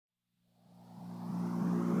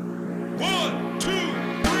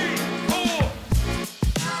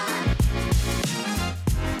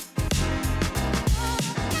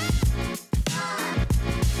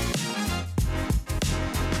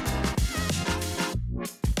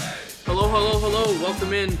Hello.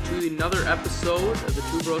 Welcome in to another episode of the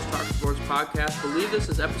Two Bros Talk Sports podcast. I believe this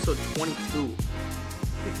is episode 22.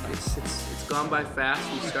 It's gone by fast.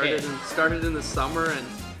 We started in the summer and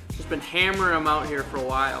just been hammering them out here for a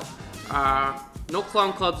while. No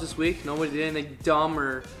clown clubs this week. Nobody did anything dumb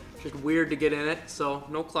or just weird to get in it. So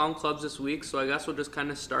no clown clubs this week. So I guess we'll just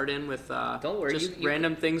kind of start in with Don't worry, just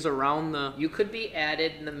random things around the. You could be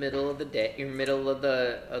added in the middle of the day, in the middle of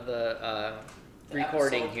the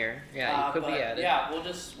recording episode. here. Yeah, you could be added. Yeah, we'll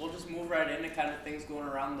just move right into kind of things going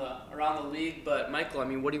around the league. But Michael, I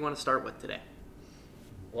mean, what do you want to start with today?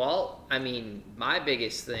 Well, I mean, my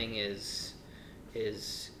biggest thing is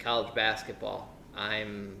college basketball.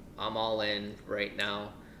 I'm all in right now.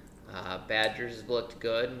 Badgers have looked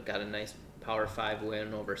good. Got a nice Power 5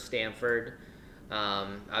 win over Stanford.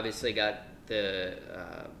 Obviously got the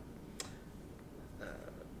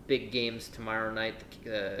big games tomorrow night,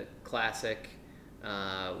 the Classic,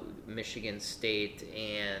 Michigan State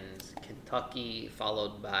and Kentucky,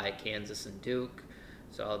 followed by Kansas and Duke.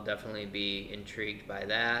 So I'll definitely be intrigued by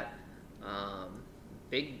that.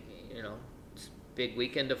 Big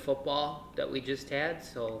weekend of football that we just had.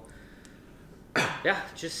 So yeah,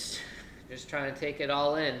 just trying to take it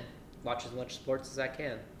all in, watch as much sports as I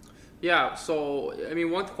can. Yeah, so, I mean,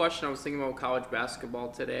 one question I was thinking about college basketball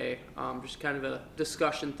today, just kind of a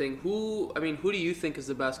discussion thing. Who do you think is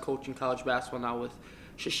the best coach in college basketball now with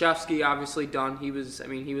Krzyzewski obviously done? He was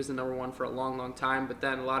the number one for a long, long time, but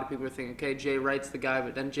then a lot of people are thinking, okay, Jay Wright's the guy,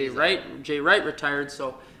 but then Jay Wright retired,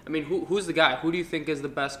 so, I mean, who's the guy? Who do you think is the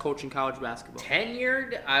best coach in college basketball?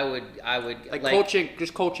 Tenured, I would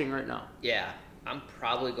just coaching right now. Yeah, I'm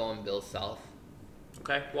probably going Bill Self.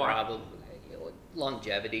 Okay, why? Probably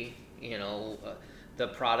longevity. The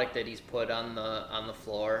product that he's put on the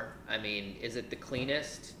floor. I mean, is it the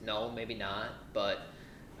cleanest? No, maybe not. But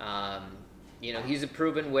he's a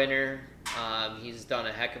proven winner. He's done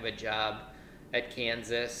a heck of a job at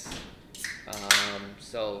Kansas.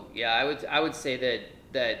 So yeah, I would say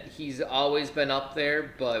that he's always been up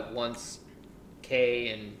there. But once Kay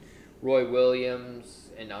and Roy Williams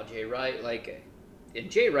and now Jay Wright, and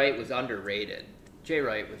Jay Wright was underrated. Jay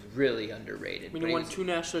Wright was really underrated. I mean, he won 2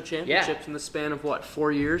 national championships in the span of,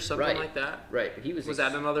 4 years, something like that? Right, but he was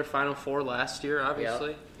at another Final Four last year,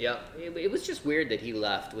 obviously? Yeah. It was just weird that he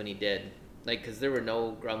left when he did, because there were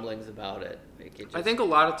no grumblings about it. I think a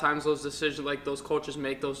lot of times those decisions, those coaches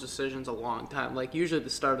make those decisions a long time, usually at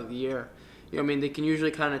the start of the year. They can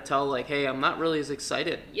usually kind of tell, hey, I'm not really as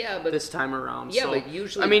excited this time around. Yeah, so, but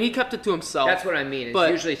usually... he kept it to himself. That's what I mean.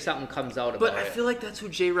 Usually something comes out about it. But I feel like that's who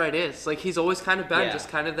Jay Wright is. He's always kind of been just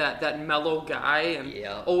kind of that mellow guy. And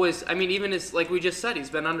always, even as, we just said, he's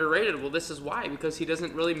been underrated. Well, this is why. Because he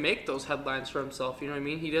doesn't really make those headlines for himself. You know what I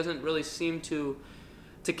mean? He doesn't really seem to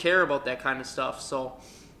care about that kind of stuff. So...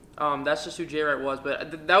 that's just who Jay Wright was.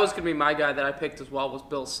 But that was going to be my guy that I picked as well, was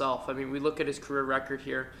Bill Self. We look at his career record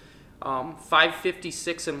here.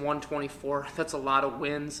 556 and 124. That's a lot of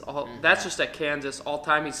wins. That's just at Kansas. All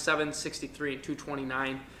time, he's 763 and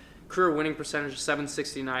 229. Career winning percentage is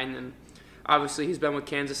 769. And obviously, he's been with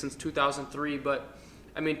Kansas since 2003. But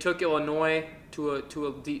took Illinois to a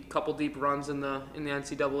couple deep runs in the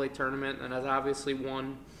NCAA tournament, and has obviously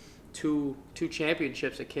won two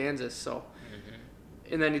championships at Kansas. So,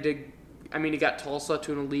 and then he got Tulsa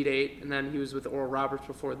to an Elite Eight, and then he was with Oral Roberts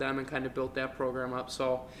before them and kind of built that program up.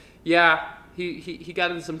 So, yeah, he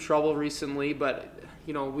got in some trouble recently, but,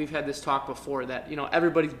 we've had this talk before that,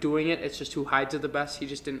 everybody's doing it. It's just who hides it the best. He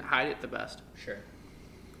just didn't hide it the best. Sure.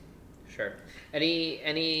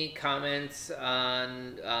 Any comments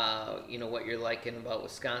on, what you're liking about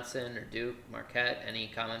Wisconsin or Duke, Marquette?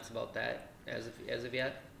 Any comments about that as of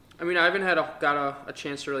yet? I haven't got a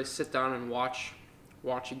chance to really sit down and watch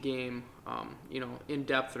a game, in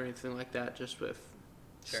depth or anything like that, just with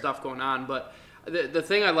stuff going on. But the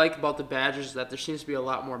thing I like about the Badgers is that there seems to be a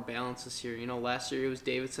lot more balance this year. Last year it was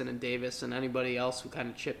Davidson and Davis and anybody else who kind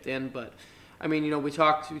of chipped in. But we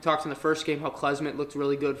talked in the first game how Klesmit looked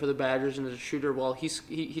really good for the Badgers and as a shooter. Well,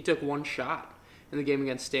 he took one shot in the game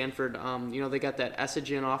against Stanford. They got that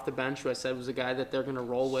Essigen off the bench, who I said was a guy that they're going to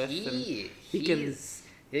roll with. He can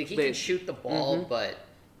shoot the ball, but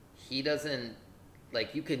he doesn't.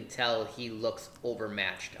 You can tell he looks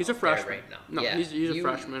overmatched. He's a freshman right now. No, yeah. he's a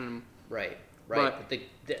freshman. Right. But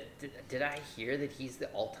did I hear that he's the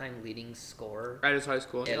all-time leading scorer at his high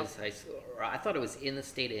school? I thought it was in the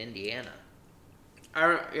state of Indiana. I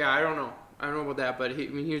don't know. I don't know about that, but he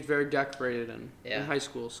was very decorated in high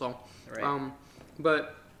school. So, right.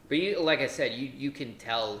 But you, like I said, you can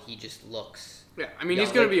tell he just looks. Yeah,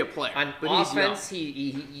 he's going to be a player. On offense,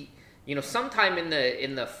 he sometime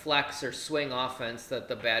in the flex or swing offense that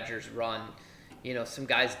the Badgers run, some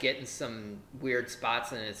guys get in some weird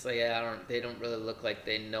spots, and it's like, they don't really look like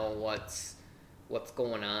they know what's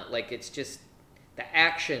going on. Like, it's just, the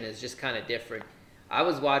action is just kind of different. I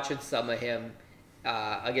was watching some of him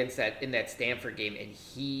in that Stanford game, and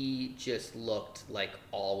he just looked like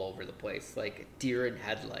all over the place, like deer in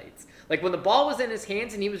headlights. Like, when the ball was in his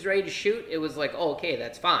hands and he was ready to shoot, it was like, oh, okay,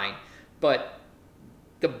 that's fine. But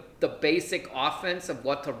the basic offense of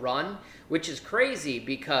what to run, which is crazy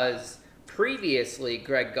because previously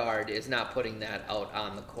Greg Gard is not putting that out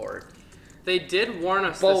on the court. They did warn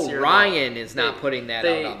us Bo this year. Ryan is not putting that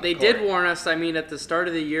out on the court. They did warn us, at the start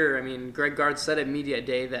of the year. Greg Gard said at Media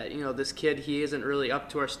Day that, this kid, he isn't really up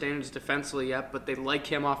to our standards defensively yet, but they like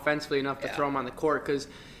him offensively enough to throw him on the court.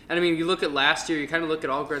 You look at last year, you kind of look at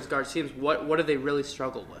all Greg Gard's teams, what do they really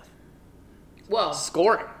struggle with? Well,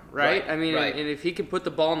 scoring, right? Right. And if he can put the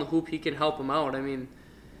ball in the hoop, he can help them out.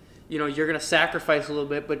 You're going to sacrifice a little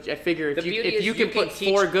bit, but I figure if you can put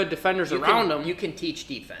four good defenders around them, you can teach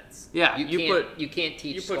defense. Yeah, you can't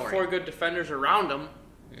teach scoring. You put four good defenders around them,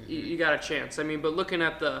 you got a chance. But looking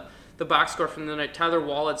at the box score from the night, Tyler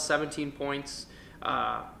Wall had 17 points.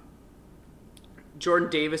 Jordan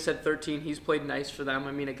Davis had 13. He's played nice for them.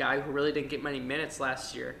 A guy who really didn't get many minutes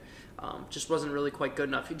last year. Just wasn't really quite good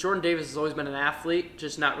enough. Jordan Davis has always been an athlete,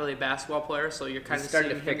 just not really a basketball player, so you're kind of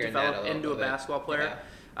seeing him develop into a basketball player.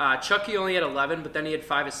 Yeah. Chucky only had 11, but then he had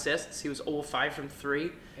 5 assists. He was 0-5 from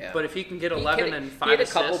 3. Yeah. But if he can get 11 and 5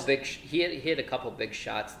 assists... He hit a couple big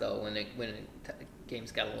shots, though, when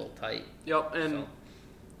games got a little tight. Yep,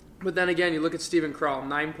 but then again, you look at Steven Krall,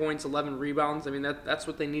 9 points, 11 rebounds. That's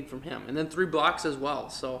what they need from him. And then 3 blocks as well.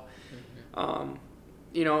 So, that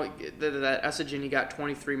Essendon, he got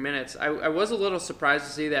 23 minutes. I was a little surprised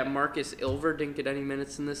to see that Marcus Ilver didn't get any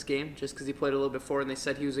minutes in this game, just because he played a little bit forward, and they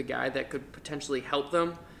said he was a guy that could potentially help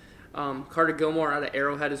them. Carter Gilmore out of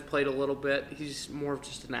Arrowhead has played a little bit. He's more of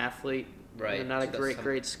just an athlete, right? Not a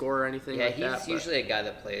great scorer or anything like that. Yeah, he's usually a guy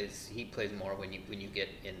that plays. He plays more when you get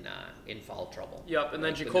in foul trouble. Yep, and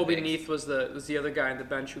then Jacoby Neath was the other guy on the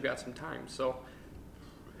bench who got some time. So,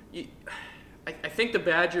 I think the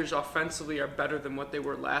Badgers offensively are better than what they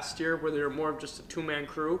were last year, where they were more of just a 2-man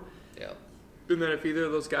crew. Yeah. And then if either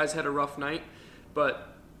of those guys had a rough night,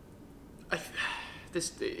 but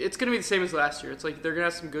it's going to be the same as last year. It's like they're going to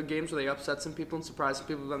have some good games where they upset some people and surprise some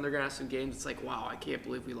people. Then they're going to have some games. It's like, wow, I can't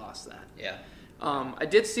believe we lost that. Yeah. I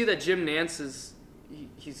did see that Jim Nance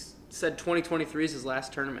he's said 2023 is his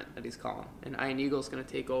last tournament that he's calling, and Ian Eagle's going to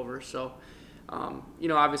take over. So,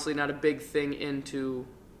 obviously not a big thing into,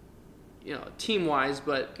 team-wise,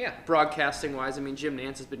 but broadcasting-wise, Jim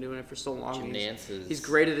Nance has been doing it for so long. He's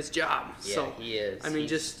great at his job. Yeah, so, he is.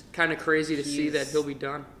 Just kind of crazy to see that he'll be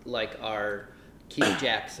done. Like our Keith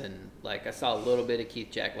Jackson. Like, I saw a little bit of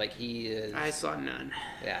Keith Jackson. Like, he is... I saw none.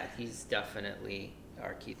 Yeah, he's definitely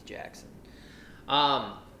our Keith Jackson.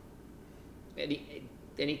 Any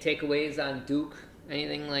takeaways on Duke?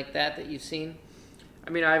 Anything like that you've seen?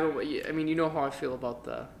 you know how I feel about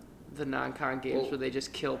the non-con games where they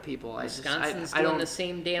just kill people. Wisconsin's doing the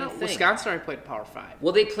same damn thing. Wisconsin already played Power 5.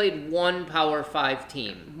 Well, they played one Power 5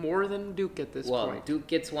 team. More than Duke at this point. Well, Duke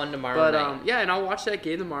gets one tomorrow night. And I'll watch that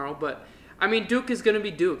game tomorrow. But Duke is going to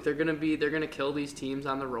be Duke. They're going to kill these teams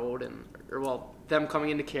on the road, them coming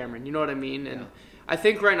into Cameron. You know what I mean? And I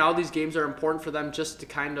think right now these games are important for them just to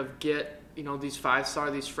kind of get these 5-star,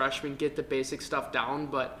 these freshmen, get the basic stuff down.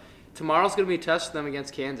 But tomorrow's going to be a test for them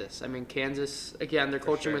against Kansas. Kansas, again, they're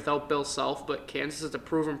coaching without Bill Self, but Kansas is a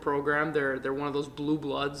proven program. They're one of those blue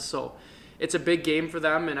bloods, so it's a big game for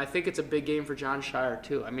them, and I think it's a big game for John Shire,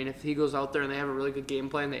 too. If he goes out there and they have a really good game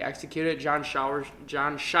plan, they execute it, John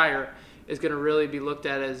Shire is going to really be looked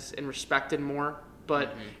at as and respected more.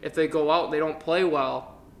 But if they go out and they don't play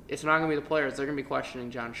well, it's not going to be the players. They're going to be questioning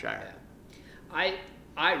John Shire. Yeah.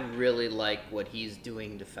 I really like what he's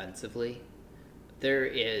doing defensively. There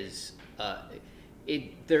is,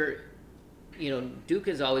 Duke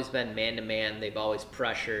has always been man-to-man. They've always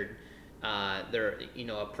pressured. They're,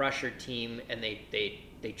 a pressured team, and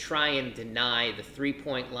they try and deny the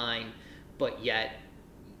three-point line, but yet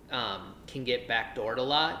can get backdoored a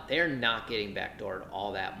lot. They're not getting backdoored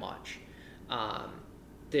all that much.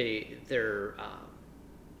 They're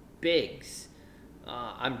bigs.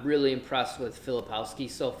 I'm really impressed with Filipowski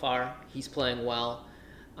so far. He's playing well.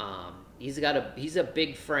 He's a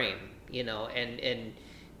big frame, and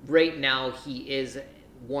right now he is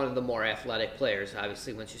one of the more athletic players.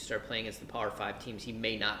 Obviously, once you start playing against the Power 5 teams, he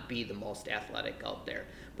may not be the most athletic out there.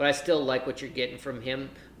 But I still like what you're getting from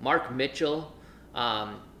him. Mark Mitchell,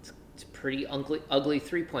 it's a pretty ugly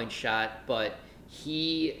three-point shot, but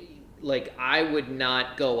he like I would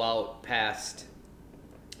not go out past.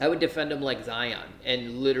 I would defend him like Zion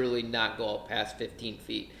and literally not go out past 15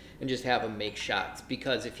 feet and just have him make shots,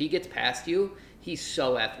 because if he gets past you, he's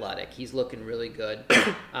so athletic. He's looking really good.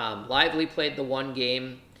 Lively played the one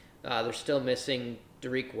game. They're still missing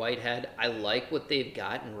Dariq Whitehead. I like what they've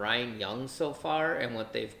got in Ryan Young so far and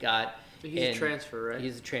what they've got. He's a transfer, right?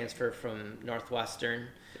 He's a transfer from Northwestern.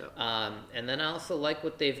 Yep. And then I also like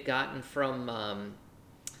what they've gotten from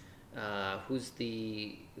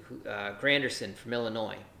Granderson from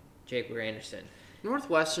Illinois, Jake Granderson.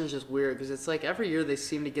 Northwestern's just weird because it's like every year they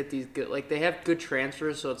seem to get these good, like they have good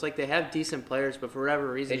transfers, so it's like they have decent players, but for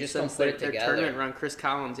whatever reason, they just don't put it together. Their tournament run, Chris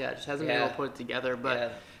Collins, just hasn't been able to put it together.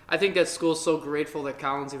 But I think that school's so grateful that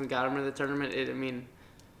Collins even got him in the tournament.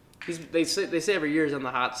 They say every year he's on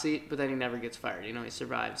the hot seat, but then he never gets fired. He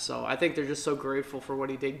survives. So I think they're just so grateful for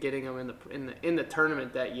what he did getting him in the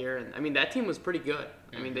tournament that year. And that team was pretty good.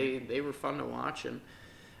 Mm-hmm. They were fun to watch. And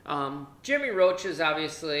Jeremy Roach is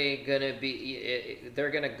obviously gonna be. They're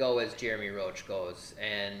gonna go as Jeremy Roach goes,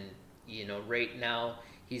 and right now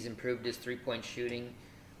he's improved his 3-point shooting.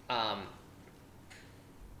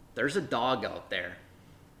 There's a dog out there.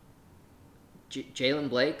 Jalen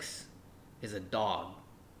Blakes is a dog.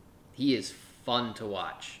 He is fun to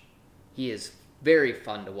watch. He is very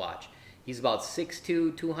fun to watch. He's about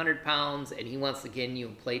 6'2", 200 pounds, and he wants to get in you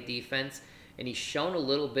and play defense. And he's shown a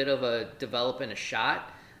little bit of developing a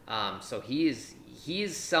shot. So he's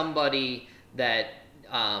somebody that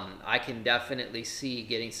I can definitely see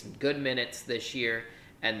getting some good minutes this year,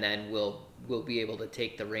 and then we'll be able to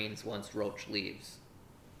take the reins once Roach leaves.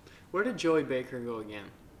 Where did Joey Baker go again?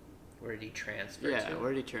 Where did he transfer to? Yeah,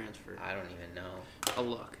 where did he transfer? I don't even know. I'll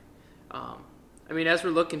look. As we're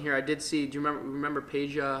looking here, I did see. Do you remember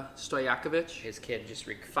Peja Stojakovic? His kid just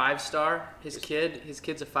 5-star. His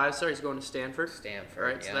kid's a 5-star. He's going to Stanford.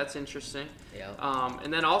 Right. Yeah. So that's interesting. Yeah.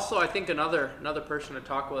 And then also I think another person to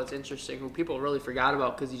talk about that's interesting, who people really forgot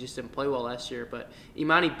about because he just didn't play well last year. But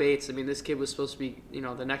Imani Bates. This kid was supposed to be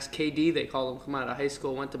the next KD. They called him, come out of high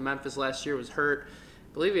school. Went to Memphis last year. Was hurt.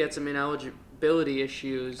 I believe he had some ineligibility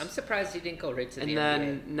issues. I'm surprised he didn't go right to the NBA. And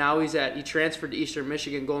then now he transferred to Eastern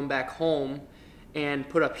Michigan, going back home, and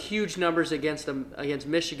put up huge numbers against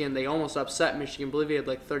Michigan. They almost upset Michigan. I believe he had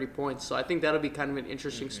like 30 points. So I think that'll be kind of an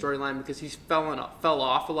interesting storyline because he's fell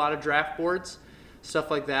off a lot of draft boards,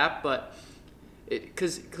 stuff like that. But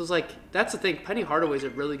because that's the thing. Penny Hardaway's a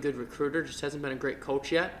really good recruiter, just hasn't been a great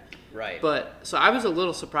coach yet. Right. But so I was a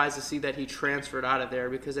little surprised to see that he transferred out of there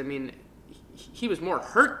because he was more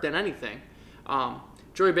hurt than anything.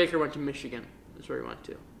 Joey Baker went to Michigan. That's where he went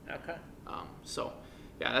to. Okay. So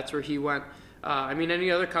that's where he went.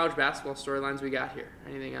 Any other college basketball storylines we got here?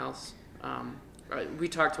 Anything else? We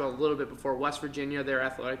talked about a little bit before. West Virginia, their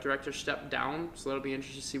athletic director stepped down, so that'll be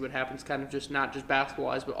interesting to see what happens. Kind of not just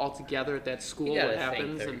basketball-wise, but altogether at that school. What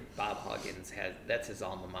happens? And Bob Huggins that's his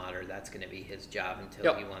alma mater. That's going to be his job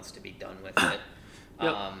until he wants to be done with it.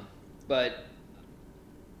 But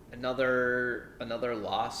another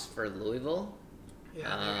loss for Louisville.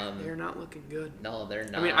 Yeah, they're not looking good. No, they're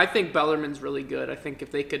not. I think Bellarmine's really good. I think if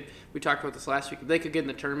they could, we talked about this last week, if they could get in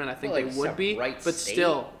the tournament, I think they would be. But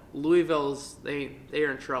still, Louisville's, they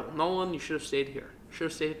are in trouble. Nolan, you should have stayed here. Should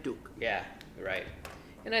have stayed at Duke. Yeah, right.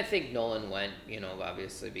 And I think Nolan went,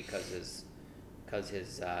 obviously because his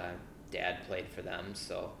dad played for them.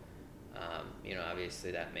 So,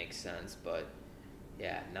 obviously that makes sense. But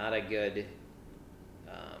yeah, not a good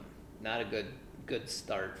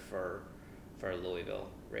start for Louisville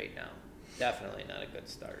right now. Definitely not a good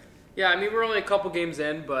start. Yeah, we're only a couple games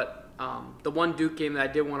in, but the one Duke game that I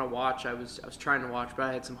did want to watch, I was trying to watch, but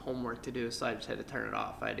I had some homework to do, so I just had to turn it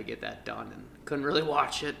off. I had to get that done and couldn't really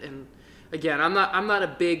watch it. And again, I'm not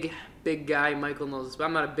a big guy. Michael knows this, but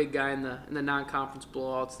I'm not a big guy in the non-conference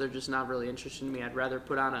blowouts. They're just not really interested in me.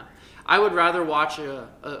 I would rather watch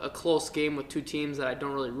a close game with two teams that I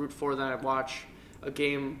don't really root for than I'd watch a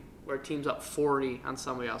game where a team's up 40 on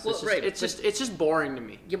somebody else. It's just boring to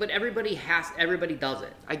me. Yeah, but everybody does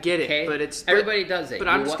it. I get it, but everybody does it. But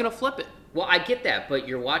I'm just gonna flip it. Well, I get that, but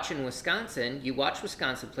you're watching Wisconsin. You watch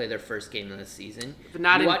Wisconsin play their first game of the season. But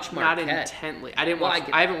not intently. I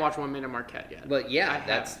haven't watched 1 minute Marquette yet. But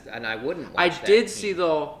and I wouldn't. I did see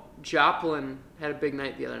though. Joplin had a big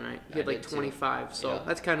night the other night. He had like 25, so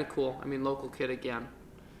that's kind of cool. Local kid again.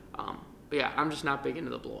 But yeah, I'm just not big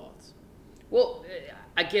into the blowouts. Well,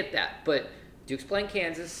 I get that, but Duke's playing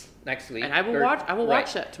Kansas next week, and I will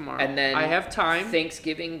watch that tomorrow. And then I have time.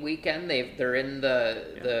 Thanksgiving weekend, they're in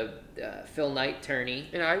the Phil Knight tourney,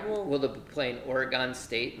 and I will. Will they be playing Oregon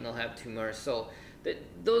State, and they'll have 2 more. So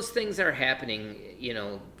those things are happening,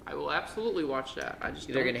 I will absolutely watch that.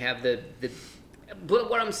 They're going to have the. But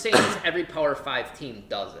what I'm saying is every Power 5 team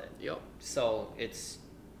does it. Yep. So it's.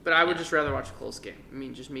 But I would just rather watch a close game. I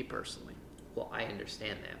mean, just me personally. Well, I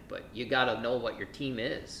understand that, but you got to know what your team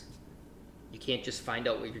is. You can't just find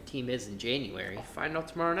out what your team is in January. I'll find out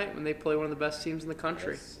tomorrow night when they play one of the best teams in the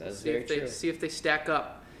country. That's very true. See if they stack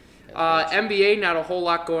up. NBA, not a whole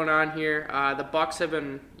lot going on here. The Bucks have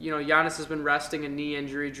been, Giannis has been resting a knee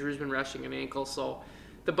injury. Drew's been resting an ankle. So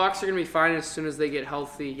the Bucks are going to be fine as soon as they get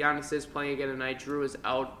healthy. Giannis is playing again tonight. Drew is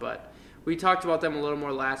out, but we talked about them a little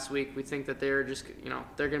more last week. We think that they're just,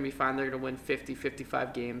 they're going to be fine. They're going to win 50,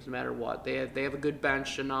 55 games no matter what. They have a good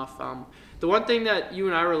bench enough. The one thing that you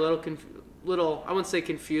and I were a little, I wouldn't say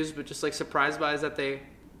confused, but just like surprised by is that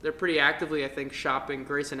they're pretty actively, I think, shopping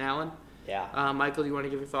Grayson Allen. Yeah. Michael, do you want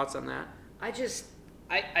to give your thoughts on that? I just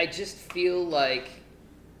feel like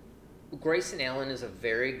Grayson Allen is a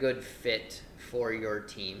very good fit for your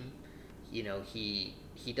team.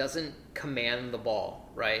 He doesn't command the ball,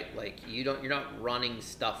 right? Like you're not running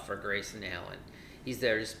stuff for Grayson Allen. He's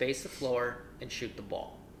there to space the floor and shoot the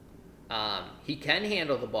ball. He can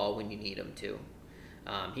handle the ball when you need him to.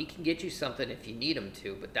 He can get you something if you need him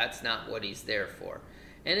to, but that's not what he's there for.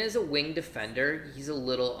 And as a wing defender, he's a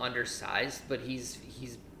little undersized, but he's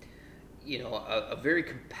a very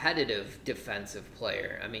competitive defensive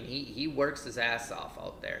player. I mean, he works his ass off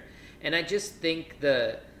out there. And I just think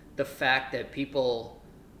the fact that people,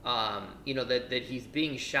 that he's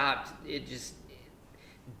being shopped,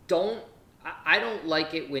 I don't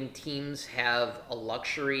like it when teams have a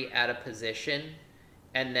luxury at a position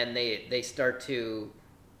and then they start to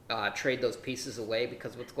trade those pieces away,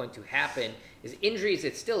 because what's going to happen is injuries.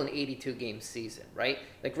 It's still an 82-game season, right?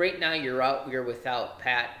 Like right now you're without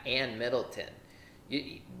Pat and Middleton.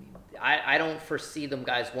 I don't foresee them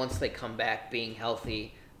guys, once they come back, being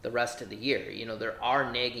healthy the rest of the year. There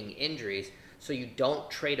are nagging injuries, so you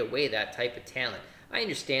don't trade away that type of talent. I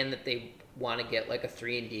understand that they want to get like a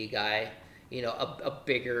 3-and-D guy, a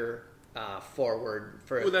bigger forward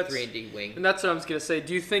for a 3-and-D wing. And that's what I was going to say.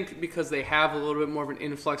 Do you think because they have a little bit more of an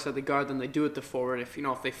influx at the guard than they do at the forward, if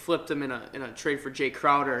they flipped him in a trade for Jay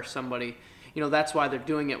Crowder or somebody, that's why they're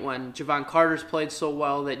doing it when Javon Carter's played so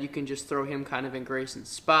well that you can just throw him kind of in Grayson's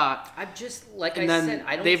spot.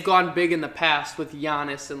 They've gone big in the past with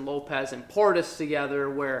Giannis and Lopez and Portis together,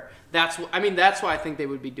 where that's why I think they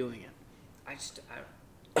would be doing it.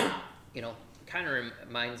 Kind of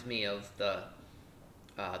reminds me of the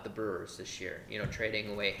Brewers this year,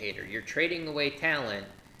 trading away Hader. You're trading away talent,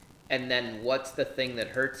 and then what's the thing that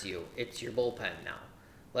hurts you? It's your bullpen now.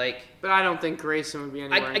 But I don't think Grayson would be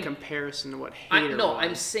anywhere in comparison to what Hader was.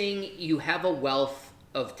 I'm saying you have a wealth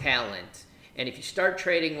of talent, and if you start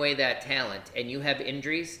trading away that talent and you have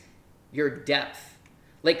injuries, your depth.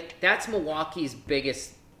 That's Milwaukee's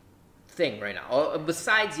biggest thing right now,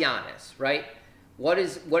 besides Giannis, right? What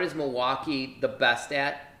is Milwaukee the best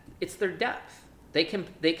at? It's their depth. They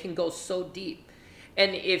can go so deep.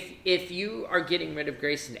 And if you are getting rid of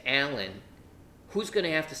Grayson Allen, who's going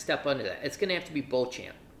to have to step under that? It's going to have to be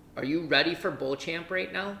Beauchamp. Are you ready for Beauchamp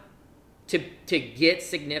right now? To get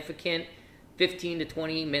significant 15 to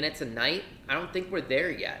 20 minutes a night? I don't think we're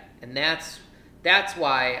there yet. And that's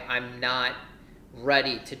why I'm not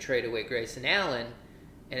ready to trade away Grayson Allen.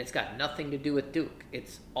 And it's got nothing to do with Duke.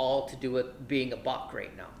 It's all to do with being a Buck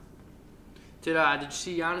right now. Did you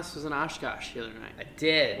see Giannis was in Oshkosh the other night? I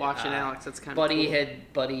did. Watching Alex, that's kind of cool.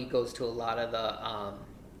 Buddy goes to a lot of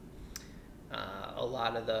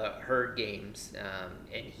the Herd games,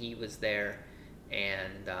 and he was there,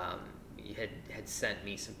 and he had sent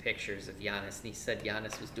me some pictures of Giannis, and he said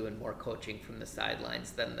Giannis was doing more coaching from the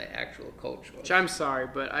sidelines than the actual coach was. Which I'm sorry,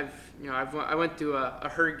 but I went to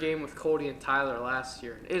a Herd game with Cody and Tyler last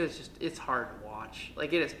year. It's hard to watch.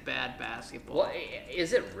 It is bad basketball. Well,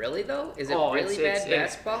 is it really though? Is it really bad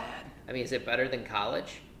basketball? It's bad. I mean, is it better than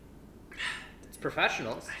college? It's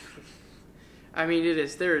professionals. I mean, it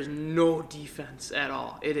is. There is no defense at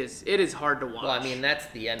all. It is hard to watch. Well, I mean, that's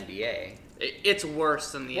the NBA. It's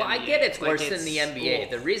worse than the NBA. Well, I get it's worse than the NBA.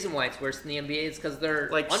 The reason why it's worse than the NBA is because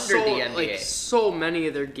they're under the NBA. So many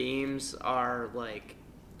of their games are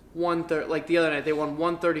 130. The other night, they won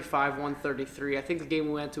 135, 133. I think the game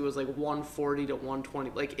we went to was 140 to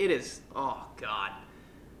 120. It is. Oh God.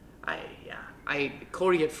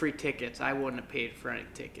 Cody had free tickets. I wouldn't have paid for any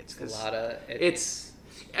tickets because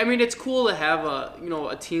it's cool to have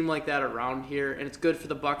a team like that around here, and it's good for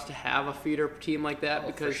the Bucks to have a feeder team like that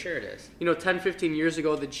because for sure it is. 10, 15 years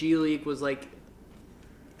ago, the G League was I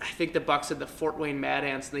think the Bucks had the Fort Wayne Mad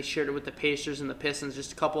Ants, and they shared it with the Pacers and the Pistons,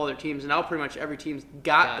 just a couple other teams, and now pretty much every team's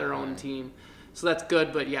got their own team, so that's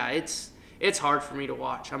good. But yeah, it's it's hard for me to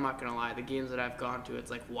watch. I'm not gonna lie. The games that I've gone to, it's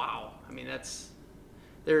like wow. I mean,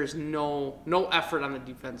 there's no effort on the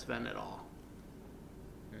defensive end at all.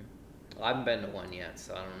 Well, I haven't been to one yet,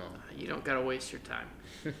 so I don't know. You don't gotta waste your time.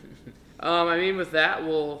 I mean, with that,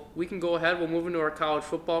 we can go ahead. We'll move into our college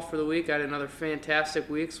football for the week. I had another fantastic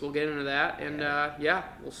week, so we'll get into that, and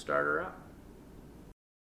we'll start her up.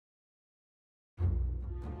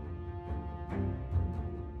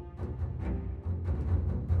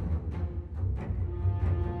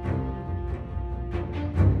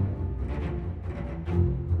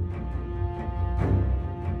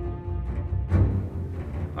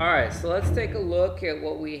 All right, so let's take a look at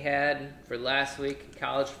what we had for last week in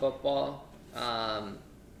college football.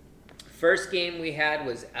 First game we had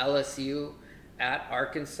was LSU at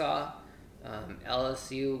Arkansas.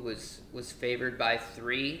 LSU was favored by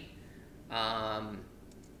 3. How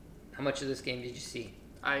much of this game did you see?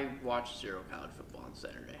 I watched zero college football on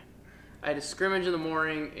Saturday. I had a scrimmage in the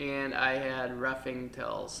morning, and I had reffing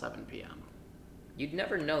till 7 p.m. You'd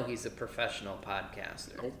never know he's a professional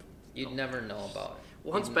podcaster. Nope. You'd never know about it.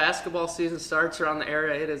 Once basketball season starts around the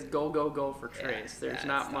area, it is go for Trace. There's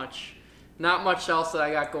not much else that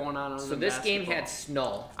I got going on. So this game had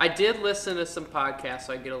snow. I did listen to some podcasts,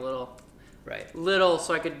 so I get a little,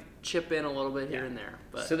 so I could chip in a little bit here and there.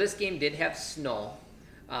 But so this game did have snow.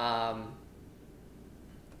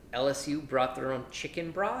 LSU brought their own chicken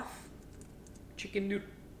broth, chicken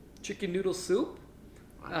noodle soup.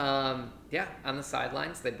 Wow. On the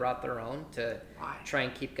sidelines, they brought their own to try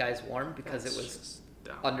and keep guys warm because it was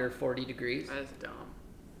under 40 degrees. That's dumb.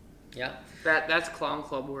 Yeah. That's Clown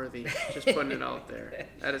Club worthy. Just putting it out there.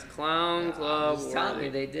 That is Clown Club worthy. Telling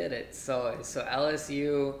you they did it. So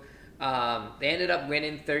LSU, they ended up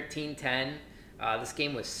winning 13-10. This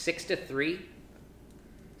game was 6-3.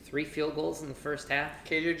 3 field goals in the first half.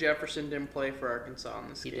 KJ Jefferson didn't play for Arkansas in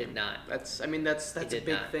this game. He did not. That's a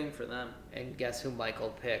big thing for them. And guess who Michael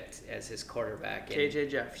picked as his quarterback? KJ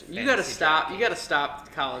Jefferson. You got to stop. You got to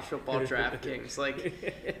stop college football DraftKings. Like,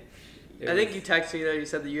 I think you texted me there. You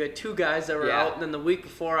said that you had 2 guys that were out, and then the week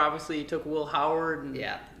before, obviously, you took Will Howard. And,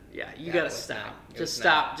 you got to stop. Just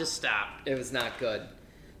stop. It was not good.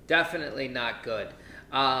 Definitely not good.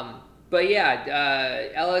 But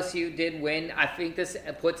LSU did win. I think this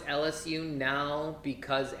puts LSU now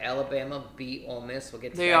because Alabama beat Ole Miss. We'll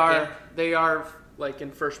get to that game. They are like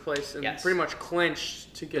in first place and pretty much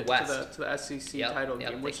clinched to get to the SEC title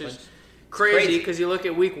game, which is crazy because you look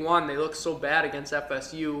at week 1, they look so bad against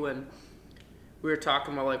FSU, and we were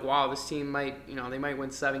talking about like, wow, this team might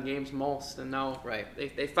win 7 games most, and now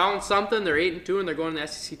they found something. They're 8-2 and they're going to the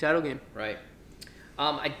SEC title game. Right.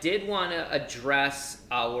 I did want to address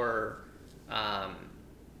our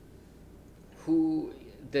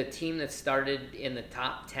the team that started in the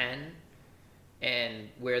top 10 and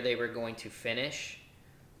where they were going to finish,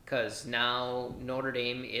 because now Notre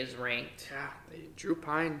Dame is ranked. Yeah, Drew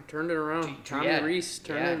Pine turned it around. Tommy Reese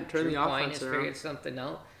turned the offense Pine has around. Figured something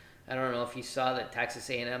out. I don't know if you saw that Texas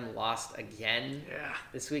A&M lost again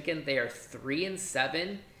this weekend. They are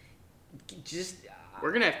 3-7.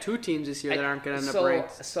 We're gonna have 2 teams this year that aren't gonna end up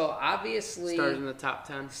ranked. So obviously, started in the top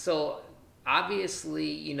 10. So obviously,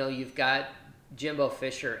 you've got Jimbo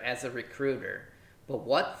Fisher as a recruiter, but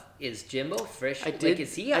what is Jimbo Fisher?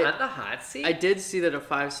 Is he on the hot seat? I did see that a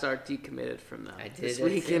 5-star decommitted from them this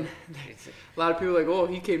weekend. A lot of people are like, oh,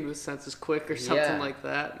 he came to his senses quick or something like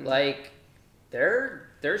that. Like they're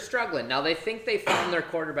struggling now. They think they found their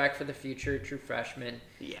quarterback for the future, true freshman.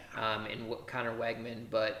 In Connor Wegman,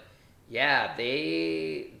 but. Yeah,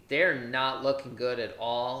 they're not looking good at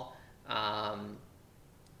all.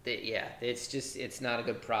 It's not a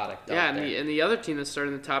good product. And the other team that's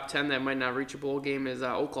starting in the top 10 that might not reach a bowl game is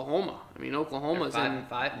Oklahoma. I mean, Oklahoma's they're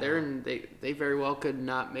 5-5. They very well could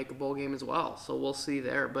not make a bowl game as well. So we'll see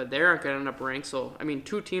there, but they aren't going to end up ranked. So I mean,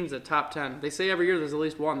 2 teams at top 10. They say every year there's at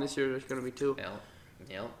least 1. This year there's going to be 2.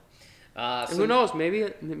 Yeah. Who knows?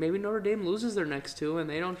 Maybe Notre Dame loses their next 2 and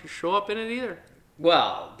they don't show up in it either.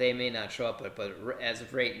 Well, they may not show up, but as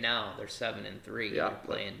of right now, they're 7-3. Yeah, they're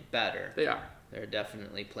playing better. They are. They're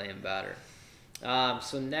definitely playing better.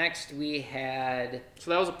 So next we had.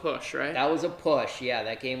 So that was a push, right? That was a push. Yeah,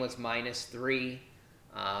 that game was -3,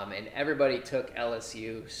 and everybody took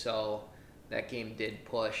LSU, so that game did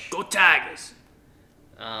push. Go Tigers!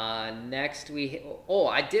 Next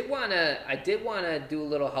I did wanna do a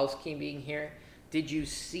little housekeeping here. Did you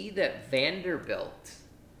see that Vanderbilt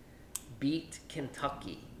beat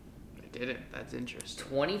Kentucky? They didn't. That's interesting.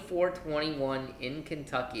 24-21 in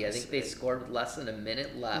Kentucky. I think they scored with less than a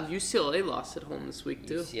minute left. UCLA lost at home this week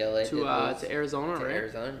too. UCLA to Arizona, right?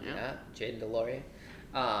 Arizona, yeah. Jaden DeLaurier.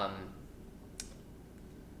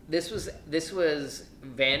 this was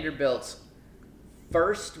Vanderbilt's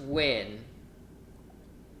first win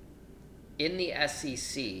in the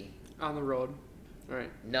SEC on the road. Right.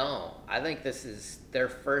 No, I think this is their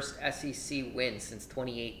first SEC win since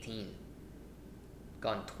 2018.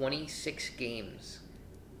 Gone 26 games.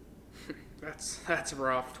 That's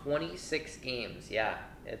rough. 26 games, yeah.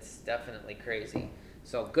 It's definitely crazy.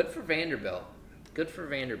 So good for Vanderbilt. Good for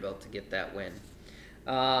Vanderbilt to get that win.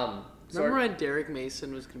 Remember when Derek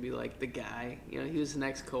Mason was going to be like the guy? You know, he was the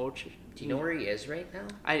next coach. Do you know where he is right now?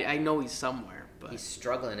 I know he's somewhere. But he's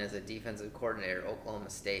struggling as a defensive coordinator at Oklahoma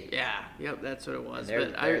State. Yeah, yep, that's what it was.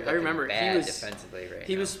 But I remember he was defensively right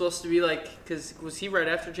he now. was supposed to be like, because was he right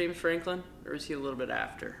after James Franklin, or was he a little bit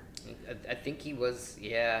after? I think he was,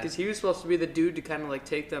 yeah. Because he was supposed to be the dude to kind of like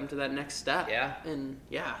take them to that next step. Yeah. And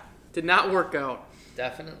did not work out.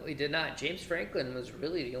 Definitely did not. James Franklin was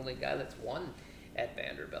really the only guy that's won at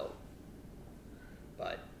Vanderbilt.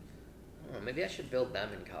 But I don't know, maybe I should build them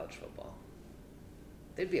in college football.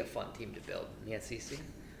 They'd be a fun team to build in the SEC.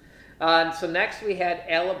 So next we had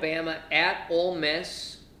Alabama at Ole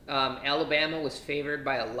Miss. Alabama was favored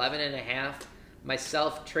by 11.5.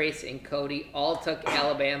 Myself, Trace, and Cody all took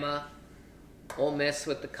Alabama. Ole Miss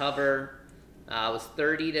with the cover was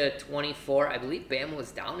 30-24. I believe Bama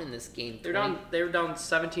was down in this game. They were down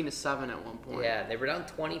 17-7 at one point. Yeah, they were down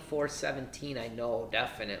 24-17. I know,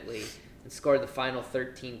 definitely, and scored the final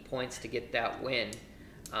 13 points to get that win.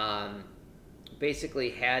 Basically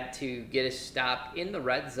had to get a stop in the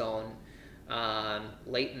red zone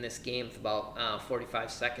late in this game with about 45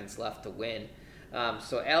 seconds left to win.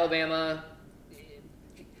 So Alabama,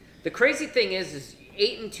 the crazy thing is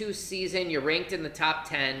 8-2 season, you're ranked in the top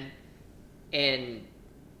 10, and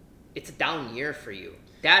it's a down year for you.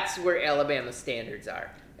 That's where Alabama standards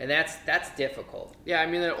are. And that's difficult. Yeah, I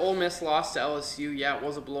mean, that Ole Miss lost to LSU. Yeah, it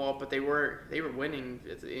was a blowout, but they were winning.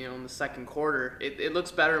 In the second quarter. It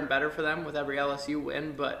looks better and better for them with every LSU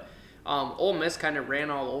win. But Ole Miss kind of ran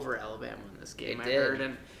all over Alabama in this game. I heard,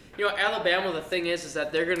 and Alabama. The thing is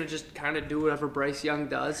that they're gonna just kind of do whatever Bryce Young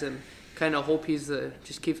does and kind of hope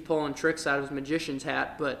just keeps pulling tricks out of his magician's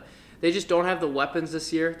hat. But they just don't have the weapons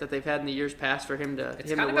this year that they've had in the years past for him to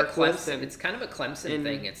work with. And it's kind of a Clemson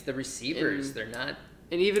thing. It's the receivers. They're not.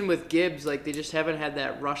 And even with Gibbs, like, they just haven't had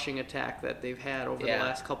that rushing attack that they've had over the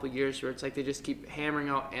last couple of years, where it's like they just keep hammering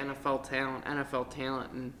out NFL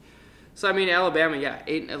talent. And so, I mean, Alabama,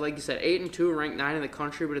 like you said, 8-2, ranked 9 in the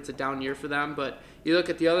country, but it's a down year for them. But you look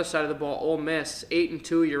at the other side of the ball, Ole Miss,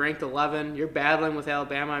 8-2, you're ranked 11, you're battling with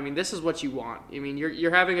Alabama. I mean, this is what you want. I mean,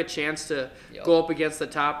 you're having a chance to go up against the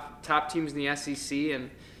top teams in the SEC. And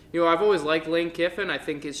I've always liked Lane Kiffin. I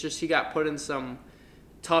think it's just he got put in some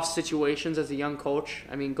tough situations as a young coach.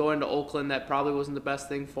 I mean, going to Oakland, that probably wasn't the best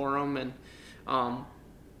thing for him. And I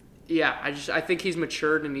think he's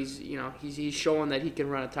matured, and he's showing that he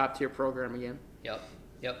can run a top tier program again.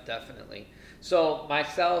 Yep, definitely. So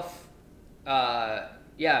myself, I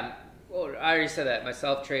already said that.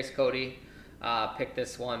 Myself, Trace, Cody picked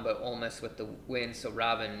this one, but Ole Miss with the win. So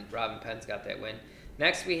Robin Penn's got that win.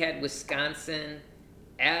 Next we had Wisconsin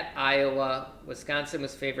at Iowa. Wisconsin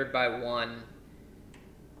was favored by 1.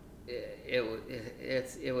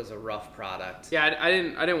 It was a rough product. Yeah, I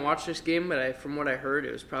didn't watch this game, but from what I heard,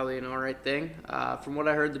 it was probably an all right thing. From what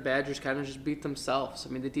I heard, the Badgers kind of just beat themselves. I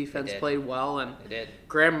mean, the defense played well, and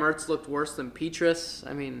Graham Mertz looked worse than Petrus.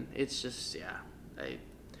 I mean, it's just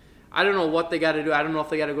I don't know what they got to do. I don't know if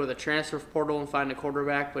they got to go to the transfer portal and find a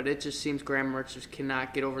quarterback, but it just seems Graham Mertz just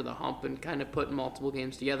cannot get over the hump and kind of put multiple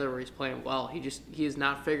games together where he's playing well. He has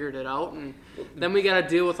not figured it out, and then we got to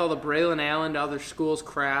deal with all the Braylon Allen to other schools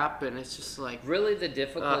crap, and it's just like really the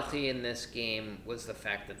difficulty in this game was the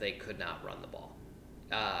fact that they could not run the ball.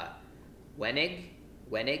 Wenig,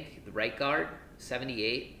 the right guard,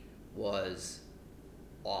 78, was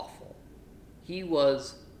awful. He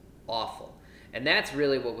was awful. And that's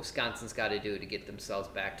really what Wisconsin's got to do to get themselves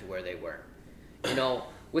back to where they were.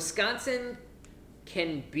 Wisconsin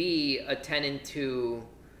can be a 10-2,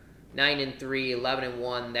 9-3,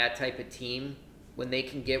 11-1, that type of team when they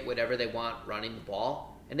can get whatever they want running the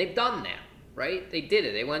ball. And they've done that, right? They did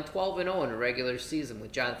it. They went 12-0 in a regular season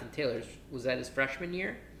with Jonathan Taylor. Was that his freshman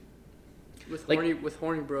year? With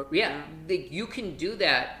Hornibrook. Yeah. You can do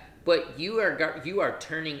that, but you are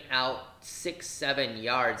turning out 6-7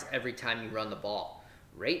 yards every time you run the ball,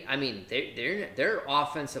 right? I mean, their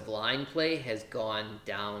offensive line play has gone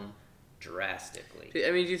down drastically.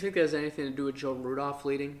 I mean, do you think that has anything to do with Joe Rudolph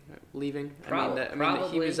leaving?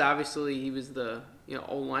 Probably. He was the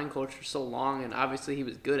O-line coach for so long, and obviously he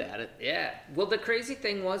was good at it. Yeah. Well, the crazy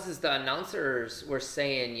thing was the announcers were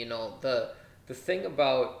saying, the thing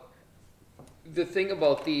about the thing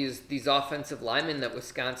about these offensive linemen that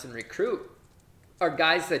Wisconsin recruit are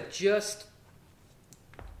guys that just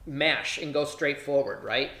mash and go straight forward,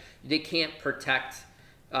 right? They can't protect.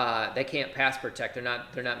 They can't pass protect. They're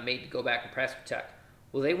not made to go back and pass protect.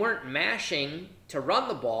 Well, they weren't mashing to run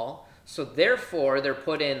the ball, so therefore they're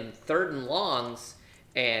put in 3rd and longs,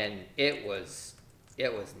 and it was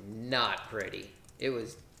not pretty. It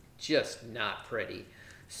was just not pretty.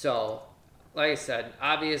 So, like I said,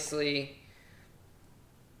 obviously,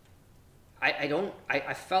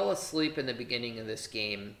 I fell asleep in the beginning of this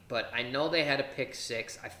game, but I know they had a pick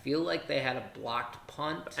 6. I feel like they had a blocked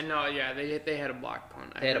punt. I know, yeah, they had a blocked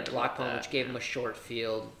punt. They had a blocked punt, which gave them a short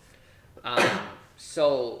field.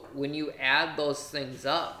 So when you add those things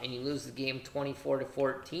up and you lose the game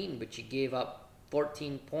 24-14, but you gave up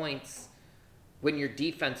 14 points when your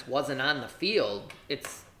defense wasn't on the field,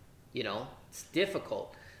 it's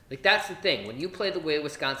difficult. Like, that's the thing. When you play the way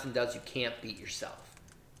Wisconsin does, you can't beat yourself.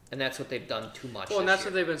 And that's what they've done too much. Well, and that's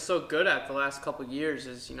what they've been so good at the last couple of years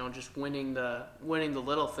is, just winning the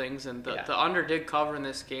little things. And the under did cover in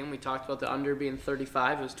this game. We talked about the under being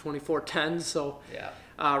 35. It was 24-10, so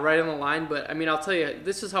right on the line. But, I mean, I'll tell you,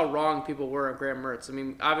 this is how wrong people were on Graham Mertz. I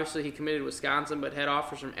mean, obviously he committed to Wisconsin, but had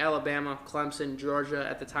offers from Alabama, Clemson, Georgia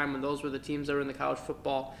at the time when those were the teams that were in the college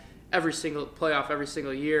football every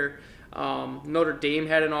single year. Notre Dame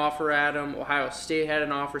had an offer at him. Ohio State had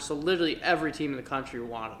an offer. So literally every team in the country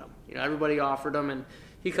wanted him. Everybody offered him, and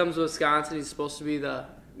he comes to Wisconsin. He's supposed to be the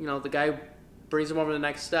guy who brings him over to the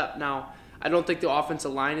next step. Now, I don't think the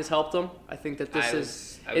offensive line has helped him. I think that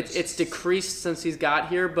it's decreased since he's got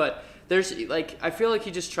here, but I feel like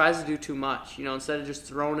he just tries to do too much. Instead of just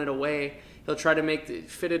throwing it away, he'll try to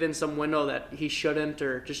fit it in some window that he shouldn't,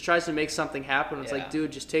 or just tries to make something happen. It's like,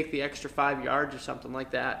 dude, just take the extra 5 yards or something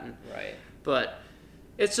like that. Right. But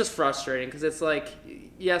it's just frustrating because it's like,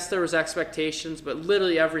 yes, there was expectations, but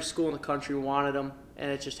literally every school in the country wanted him, and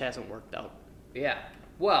it just hasn't worked out. Yeah.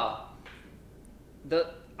 Well,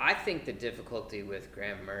 I think the difficulty with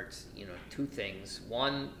Graham Mertz, two things.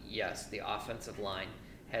 One, yes, the offensive line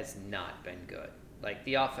has not been good. Like,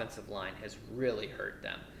 the offensive line has really hurt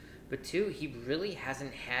them. But two, he really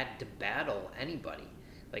hasn't had to battle anybody.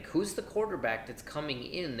 Like, who's the quarterback that's coming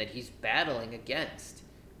in that he's battling against?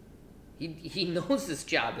 He knows this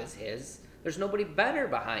job is his. There's nobody better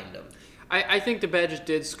behind him. I think the Badgers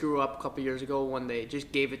did screw up a couple years ago when they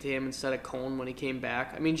just gave it to him instead of Cohn when he came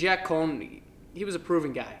back. I mean, Jack Cohn, he was a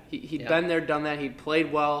proven guy. He'd been there, done that. He'd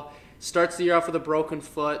played well. Starts the year off with a broken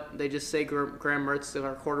foot. They just say Graham Mertz is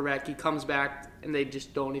our quarterback. He comes back, and they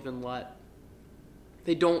just don't even let.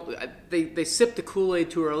 They sipped the Kool-Aid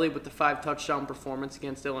too early with the 5 touchdown performance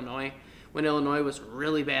against Illinois when Illinois was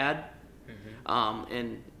really bad. Mm-hmm.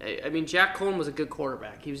 And I mean, Jack Cohn was a good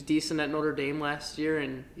quarterback. He was decent at Notre Dame last year,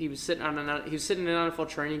 and he was sitting in an NFL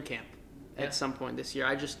training camp at some point this year.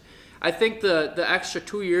 I think the extra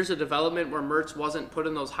 2 years of development where Mertz wasn't put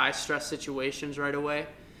in those high stress situations right away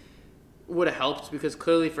would have helped, because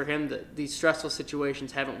clearly for him these stressful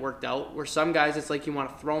situations haven't worked out. Where some guys, it's like you want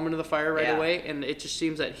to throw them into the fire right away, and it just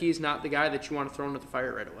seems that he's not the guy that you want to throw into the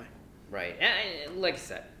fire right away. Right, and like I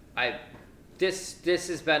said, this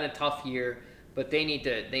has been a tough year, but they need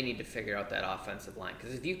to figure out that offensive line,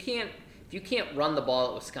 because if you can't run the ball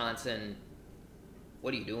at Wisconsin,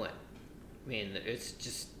 what are you doing? I mean, it's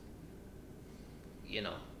just,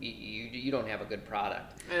 you don't have a good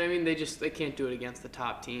product. And I mean, they can't do it against the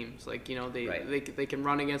top teams. Like, they can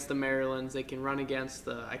run against the Marylands, they can run against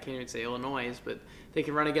I can't even say Illinois, but they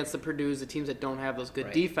can run against the Purdues, the teams that don't have those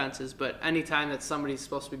good defenses. But anytime that somebody's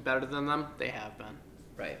supposed to be better than them, they have been.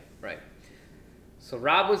 Right. So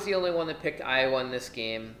Rob was the only one that picked Iowa in this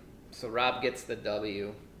game. So Rob gets the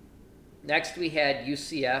W. Next we had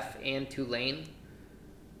UCF and Tulane.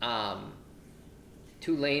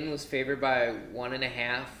 Tulane was favored by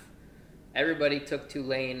 1.5. Everybody took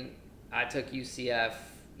Tulane. I took UCF.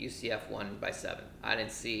 UCF won by 7. I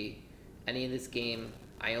didn't see any of this game.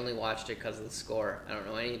 I only watched it because of the score. I don't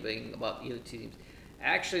know anything about either teams.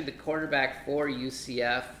 Actually, the quarterback for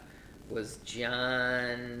UCF was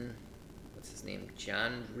John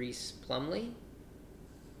Reese Plumlee?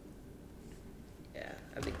 Yeah,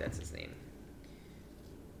 I think that's his name.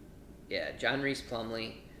 Yeah, John Reese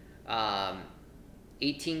Plumlee.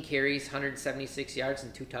 18 carries, 176 yards,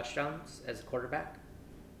 and 2 touchdowns as a quarterback.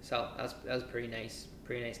 So that was pretty nice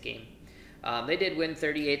game. They did win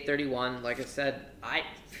 38-31. Like I said, I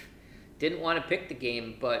didn't want to pick the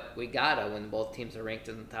game, but we gotta when both teams are ranked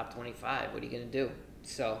in the top 25. What are you gonna do?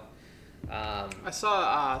 So I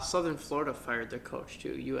saw Southern Florida fired their coach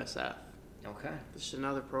too, USF. Okay. This is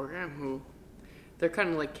another program they're kind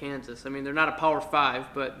of like Kansas. I mean, they're not a Power 5,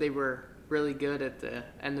 but they were really good at the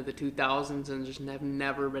end of the 2000s and just have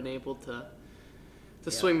never been able to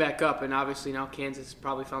swing back up. And obviously now Kansas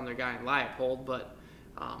probably found their guy in Leipold, but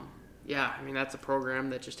yeah, I mean that's a program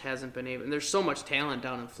that just hasn't been able. And there's so much talent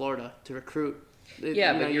down in Florida to recruit. But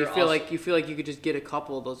you feel like you could just get a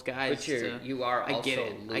couple of those guys. But you are also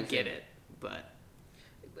losing. I get it, but.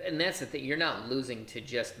 And that's the thing. You're not losing to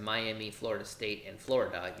just Miami, Florida State, and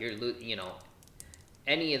Florida. You're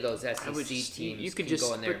any of those SEC teams you could just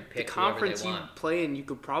go in there and pick the conference whoever they want. You play in. You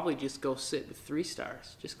could probably just go sit with 3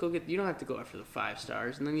 stars. Just go get. You don't have to go after the 5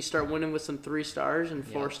 stars, and then you start winning with some 3 stars and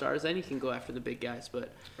 4 stars. Then you can go after the big guys.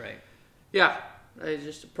 But yeah, it's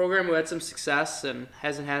just a program who had some success and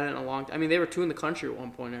hasn't had it in a long time. I mean, they were 2 in the country at one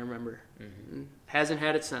point. I remember. Mm-hmm. Hasn't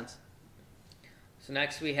had it since. So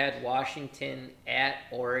next we had Washington at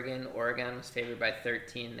Oregon. Oregon was favored by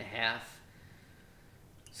 13.5.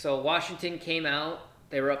 So Washington came out.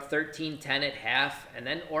 They were up 13-10 at half, and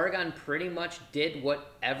then Oregon pretty much did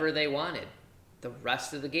whatever they wanted the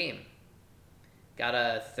rest of the game. Got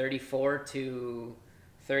a 34 to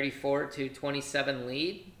 27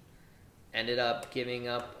 lead. Ended up giving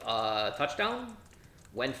up a touchdown.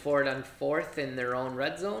 Went for it on 4th in their own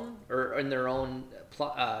red zone, or in their own,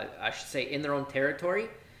 in their own territory.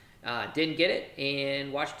 Didn't get it,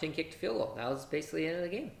 and Washington kicked a field goal. That was basically the end of the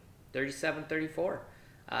game, 37-34.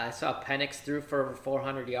 I saw Penix threw for over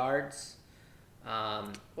 400 yards.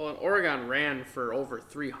 And Oregon ran for over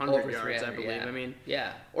 300 yards, I believe. Yeah. I mean,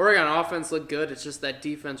 yeah. Oregon offense looked good. It's just that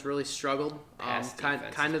defense really struggled.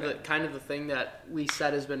 Kind of the thing that we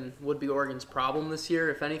said would be Oregon's problem this year,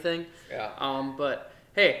 if anything. Yeah. But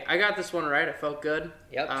hey, I got this one right. I felt good.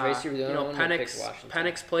 Yep. Tracy,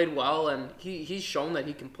 Penix played well, and he's shown that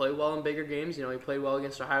he can play well in bigger games. He played well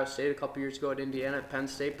against Ohio State a couple years ago at Indiana, at Penn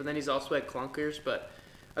State, but then he's also had clunkers. But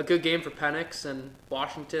a good game for Penix and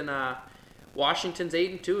Washington. Washington's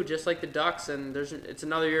 8-2, just like the Ducks, and it's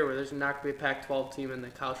another year where there's not going to be a Pac-12 team in the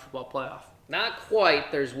college football playoff. Not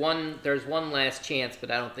quite. There's one last chance,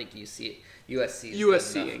 but I don't think USC is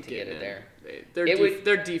good enough to get it there.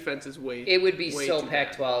 Their defense is way. It would be so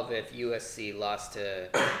Pac-12 if USC lost to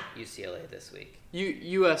UCLA this week.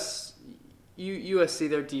 USC,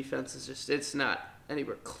 their defense is it's not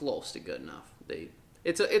anywhere close to good enough.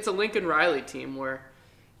 It's a Lincoln Riley team where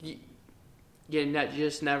you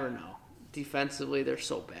just never know. Defensively, they're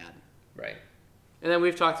so bad. Right. And then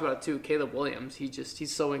we've talked about it too. Caleb Williams,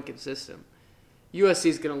 he's so inconsistent.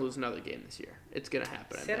 USC's going to lose another game this year. It's going to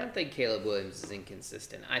happen. I don't think Caleb Williams is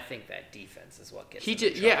inconsistent. I think that defense is what gets him in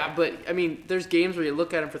trouble. Yeah, but I mean, there's games where you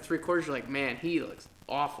look at him for 3 quarters, you're like, man, he looks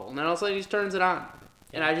awful, and then all of a sudden he just turns it on. Yeah.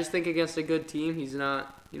 And I just think against a good team, he's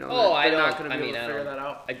not. They're not going to be able to figure that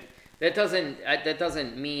out. That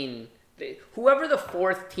doesn't mean. Whoever the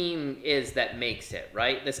 4th team is that makes it,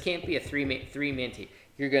 right? This can't be a three-man team.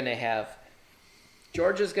 You're going to have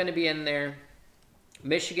Georgia's going to be in there.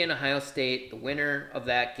 Michigan, Ohio State, the winner of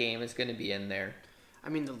that game is going to be in there. I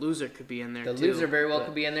mean, the loser could be in there, too. The loser very well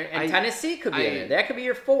could be in there. And Tennessee could be in there. That could be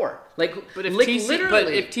your 4. But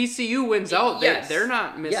if TCU wins out, they're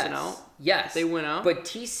not missing out. Yes. They win out. But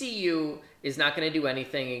TCU is not going to do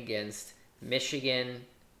anything against Michigan,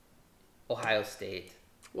 Ohio State.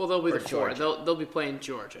 Well, they'll be the 4. They'll be playing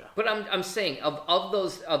Georgia. But I'm saying of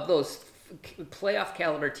those playoff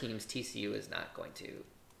caliber teams, TCU is not going to.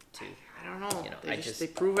 I don't know. They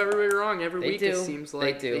prove everybody wrong every week. It seems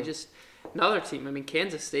like they do. Another team. I mean,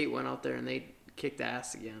 Kansas State went out there and they kicked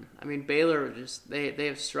ass again. I mean, Baylor they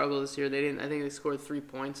have struggled this year. I think they scored 3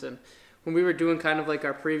 points. And when we were doing kind of like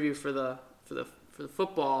our preview for the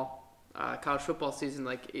football. College football season,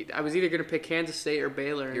 I was either going to pick Kansas State or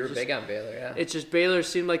Baylor. And you were big on Baylor, yeah. It's just Baylor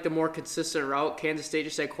seemed like the more consistent route. Kansas State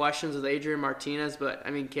just had questions with Adrian Martinez, but,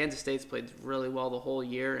 I mean, Kansas State's played really well the whole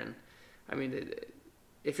year. And, I mean,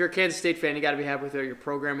 if you're a Kansas State fan, you got to be happy with where your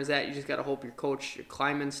program is at. You just got to hope your coach, your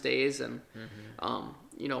Kleiman, stays. And,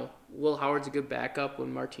 Will Howard's a good backup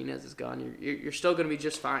when Martinez is gone. You're still going to be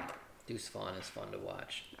just fine. Deuce Vaughn is fun to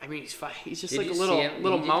watch. I mean, he's fine. He's just like a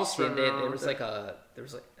little mouse running around. There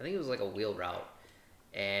was I think it was like a wheel route,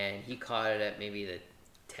 and he caught it at maybe the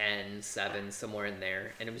 10-7, somewhere in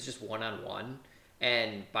there, and it was just 1-on-1.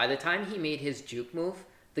 And by the time he made his juke move,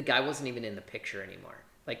 the guy wasn't even in the picture anymore.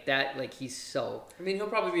 He's so. I mean, he'll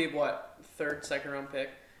probably be what, 3rd, 2nd round pick.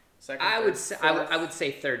 I would say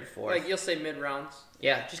 3rd, 4th. You'll say mid rounds.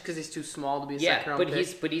 Yeah, just because he's too small to be a second round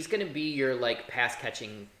pick. But he's going to be your pass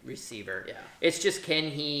catching receiver. Yeah, it's just can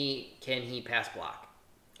he pass block?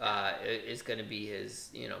 is going to be his,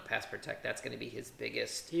 pass protect. That's going to be his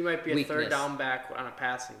biggest. He might be weakness. A third down back on a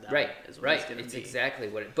passing down. Right, right. It's exactly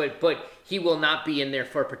what it. But he will not be in there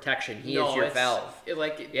for protection. He is your valve.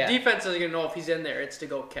 Defense isn't going to know if he's in there. It's to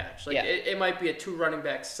go catch. It might be a 2 running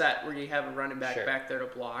back set where you have a running back back there to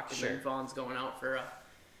block, and then Vaughn's going out for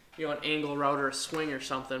an angle route or a swing or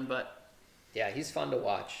something. But yeah, he's fun to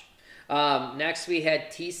watch. Next we had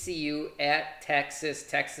TCU at Texas.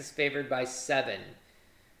 Texas favored by 7.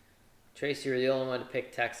 Tracy, you're the only one to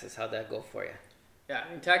pick Texas. How'd that go for you? Yeah,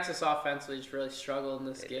 I mean, Texas offensively just really struggled in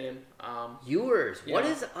this game. Ewers, what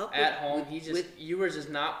is up at home? Ewers has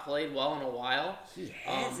not played well in a while. He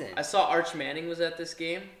hasn't. I saw Arch Manning was at this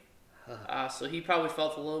game, so he probably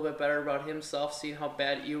felt a little bit better about himself, seeing how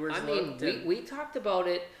bad Ewers looked. We talked about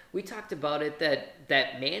it. We talked about it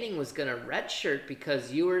that Manning was going to redshirt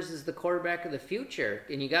because Ewers is the quarterback of the future,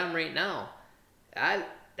 and you got him right now.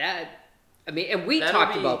 And we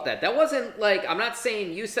talked about that. That wasn't like, I'm not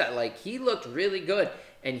saying you said, like, he looked really good,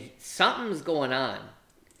 and something's going on.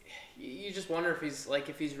 You just wonder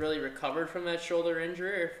if he's really recovered from that shoulder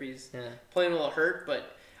injury, or if he's playing a little hurt.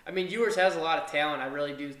 But I mean, Ewers has a lot of talent. I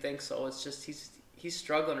really do think so. It's just he's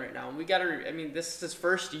struggling right now, and we got to. I mean, this is his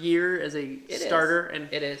first year as a starter, and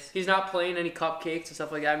he's not playing any cupcakes and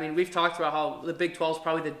stuff like that. I mean, we've talked about how the Big 12 is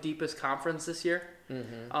probably the deepest conference this year.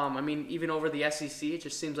 Mm-hmm. I mean, even over the SEC, it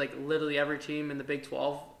just seems like literally every team in the Big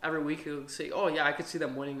 12 every week will say, "Oh yeah, I could see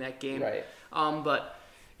them winning that game." Right. But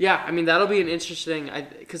yeah, I mean that'll be an interesting.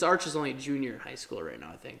 Because Arch is only a junior in high school right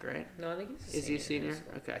now, I think, right? No, I think he's is he a senior?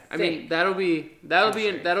 Okay. I mean that'll be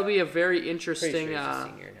a very interesting. Pretty sure he's a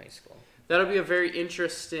senior in high school. That'll be a very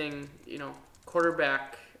interesting,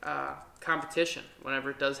 quarterback competition whenever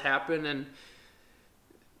it does happen. And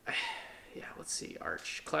yeah, let's see,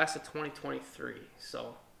 Arch, class of 2023.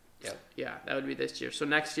 So, yeah, that would be this year. So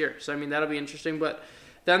next year. So I mean, that'll be interesting. But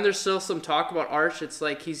then there's still some talk about Arch. It's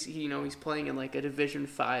like he's playing in like a Division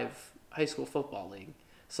V high school football league.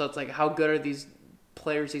 So it's like, how good are these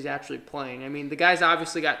players he's actually playing? I mean, the guy's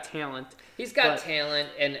obviously got talent. He's got talent,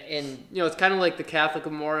 and it's kind of like the Catholic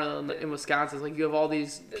Memorial in Wisconsin. It's like you have all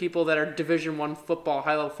these people that are Division I football,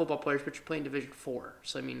 high level football players, but you're playing Division IV.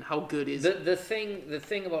 So I mean, how good is the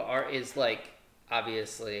thing about Art is, like,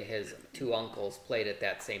 obviously his 2 uncles played at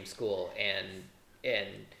that same school and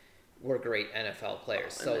were great NFL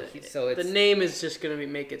players. So it's, the name is just gonna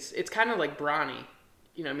make it. It's kind of like Bronny.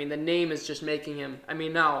 I mean, the name is just making him. I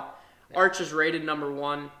mean, now Arch is rated number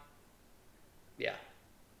 1. Yeah.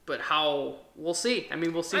 But we'll see. I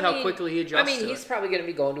mean, we'll see how quickly he adjusts. I mean, he's probably going to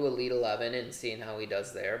be going to Elite 11 and seeing how he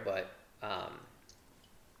does there, but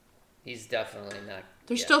he's definitely not.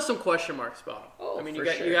 There's still some question marks about him. Oh, I mean, you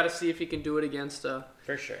got to see if he can do it against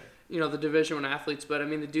for sure. The Division I athletes. But I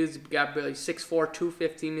mean, the dude's got barely 6'4",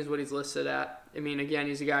 215 is what he's listed at. I mean, again,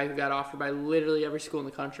 he's a guy who got offered by literally every school in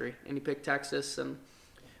the country, and he picked Texas. And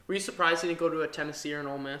were you surprised he didn't go to a Tennessee or an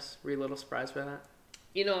Ole Miss? Were you a little surprised by that?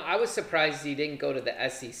 I was surprised he didn't go to the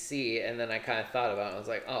SEC, and then I kind of thought about it. I was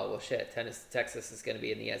like, oh, well, shit, Texas is going to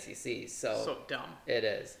be in the SEC. So dumb. It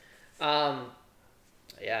is. Yeah,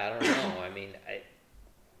 I don't know. I mean,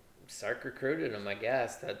 Sark recruited him, I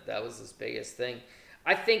guess. That was his biggest thing.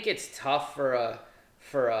 I think it's tough for a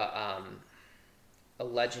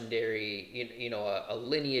legendary, a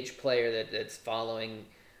lineage player that's following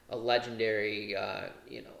a legendary,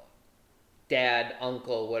 dad,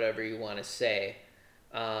 uncle, whatever you want to say.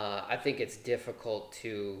 I think it's difficult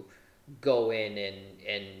to go in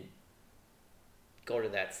and go to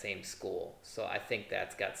that same school. So I think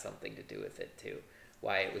that's got something to do with it too,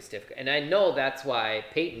 why it was difficult. And I know that's why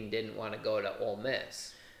Peyton didn't want to go to Ole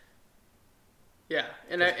Miss. Yeah,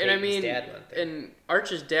 and I mean, and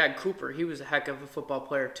Arch's dad, Cooper, he was a heck of a football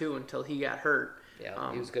player too until he got hurt.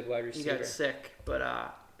 Yeah, he was a good wide receiver. He got sick, but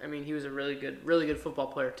I mean, he was a really good football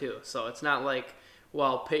player too. So it's not like,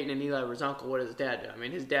 well, Peyton and Eli were his uncle. What did his dad do? I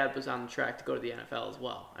mean, his dad was on the track to go to the NFL as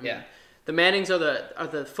well. I mean, the Mannings are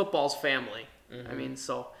the football's family. Mm-hmm. I mean,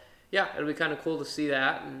 so yeah, it'll be kind of cool to see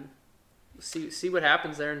that and see what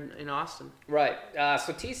happens there in Austin. Right.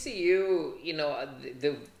 So TCU,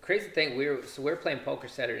 the crazy thing, we're playing poker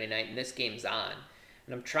Saturday night, and this game's on,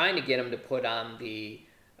 and I'm trying to get them to put on the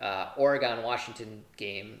Oregon-Washington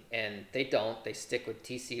game, and they don't. They stick with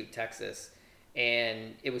TCU Texas.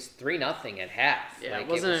 And it was 3-0 at half. Yeah, it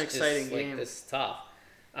wasn't an exciting game. Like, this tough.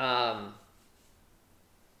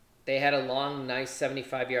 They had a long, nice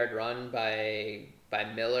 75-yard run by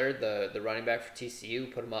Miller, the running back for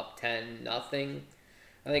TCU, put them up 10-0. I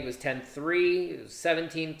think it was 10-3. It was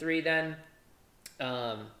 17-3 then.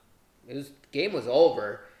 Game was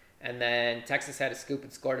over, and then Texas had a scoop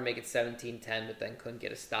and score to make it 17-10, but then couldn't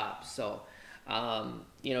get a stop. So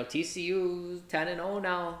TCU 10-0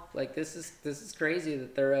 now. Like this is crazy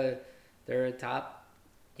that they're a top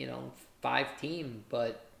 5 team,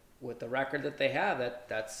 but with the record that they have,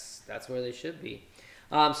 that's where they should be.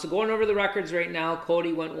 So going over the records right now,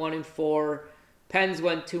 Cody went 1-4, Pens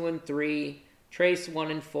went 2-3, Trace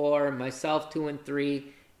 1-4, myself 2-3,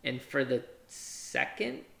 and for the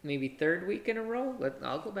second, maybe third week in a row,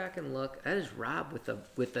 I'll go back and look. That is Rob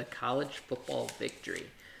with a college football victory.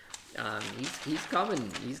 He's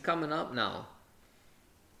coming up now.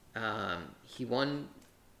 He won.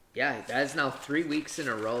 Yeah, that is now 3 weeks in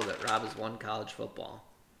a row that Rob has won college football.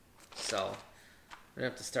 So we're gonna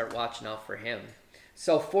have to start watching out for him.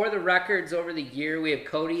 So for the records over the year, we have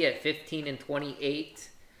Cody at 15-28,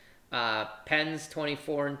 Pens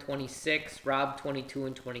 24-26, Rob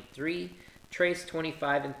 22-23, Trace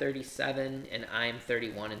 25-37, and I'm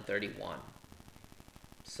 31-31.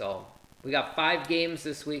 So we got 5 games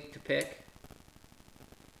this week to pick.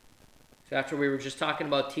 So after we were just talking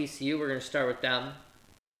about TCU, we're going to start with them.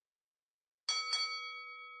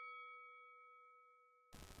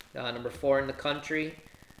 Number 4 in the country,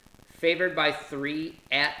 favored by 3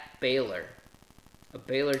 at Baylor. A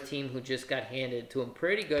Baylor team who just got handed to them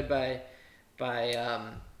pretty good by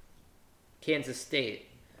Kansas State.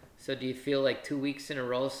 So do you feel like 2 weeks in a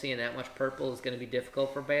row seeing that much purple is going to be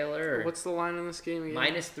difficult for Baylor? Or? What's the line on this game again?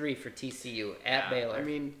 -3 for TCU at Baylor. I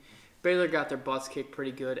mean, Baylor got their butts kicked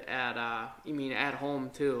pretty good at home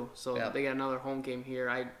too. So They got another home game here.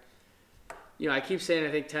 I keep saying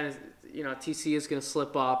I think TCU is going to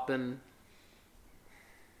slip up, and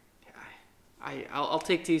I'll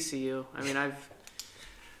take TCU. I mean, I've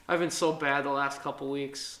been so bad the last couple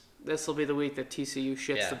weeks. This will be the week that TCU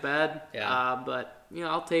shits the bed. Yeah. But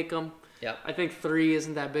I'll take them. Yep. I think 3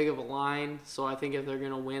 isn't that big of a line, so I think if they're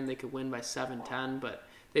going to win, they could win by 7-10. But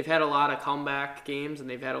they've had a lot of comeback games, and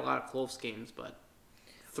they've had a lot of close games. But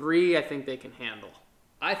 3, I think they can handle.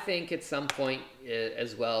 I think at some point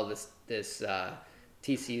as well, this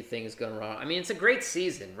TCU thing is going wrong. I mean, it's a great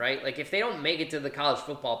season, right? Like, if they don't make it to the college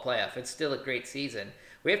football playoff, it's still a great season.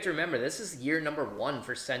 We have to remember, this is year number 1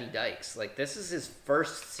 for Sonny Dykes. Like, this is his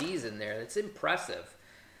first season there. It's impressive.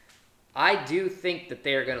 I do think that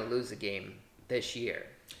they're going to lose a game this year.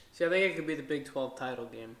 See, I think it could be the Big 12 title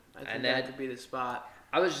game. I think that could be the spot.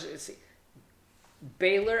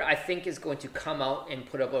 Baylor, I think, is going to come out and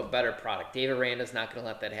put up a better product. Dave Aranda's not going to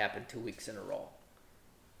let that happen 2 weeks in a row.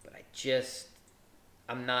 But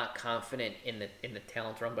I'm not confident in the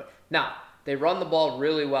talent run. But now, they run the ball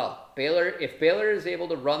really well. If Baylor is able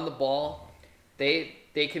to run the ball, they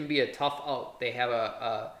can be a tough out. They have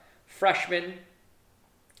a freshman,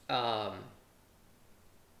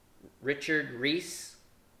 Richard Reese.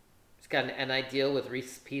 He's got an NIL deal with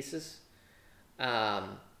Reese Pieces.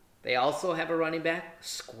 They also have a running back,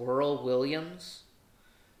 Squirrel Williams.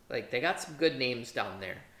 Like, they got some good names down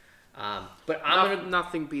there. But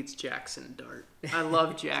nothing beats Jackson Dart. I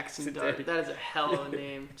love Jackson Dart. That is a hell of a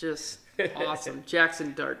name. Just awesome.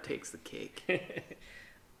 Jackson Dart takes the cake.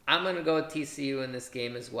 I'm going to go with TCU in this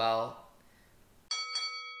game as well.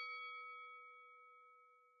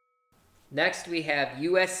 Next, we have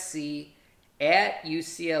USC at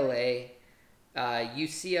UCLA.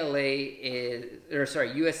 USC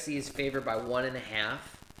is favored by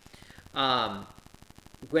 1.5.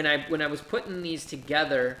 When I was putting these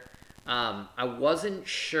together, I wasn't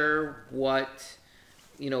sure what,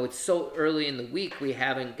 it's so early in the week, we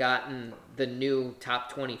haven't gotten the new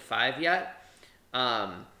top 25 yet.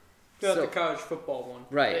 The college football one.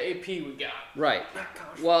 Right. The AP we got. Right.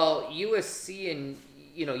 Well, USC and,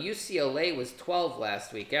 UCLA was 12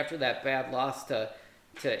 last week after that bad loss to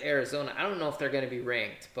Arizona. I don't know if they're going to be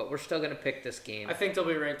ranked, but we're still going to pick this game. I think they'll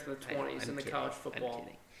be ranked in the 20s in the college football.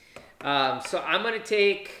 I'm kidding. So I'm going to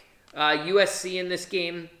take USC in this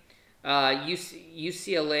game.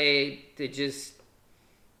 UCLA,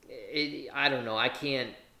 I don't know. I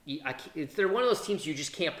can't. They're one of those teams you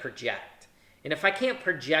just can't project. And if I can't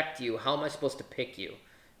project you, how am I supposed to pick you?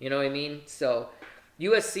 You know what I mean? So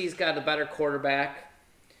USC's got a better quarterback.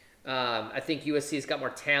 I think USC's got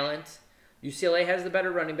more talent. UCLA has the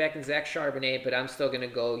better running back in Zach Charbonnet, but I'm still going to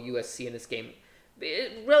go USC in this game.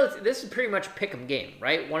 This is pretty much a pick 'em game,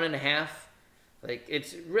 right? 1.5. Like,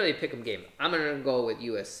 it's really a pick 'em game. I'm going to go with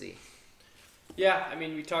USC. Yeah, I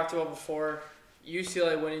mean, we talked about before,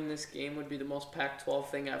 UCLA winning this game would be the most Pac-12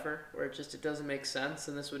 thing ever, where it doesn't make sense,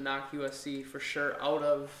 and this would knock USC for sure out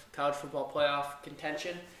of college football playoff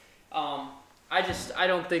contention. I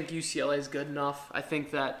don't think UCLA is good enough. I think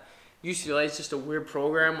that UCLA is just a weird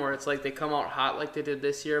program where it's like they come out hot like they did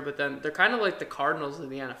this year, but then they're kind of like the Cardinals in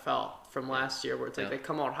the NFL from last year, where it's like they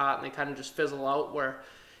come out hot and they kind of just fizzle out, where,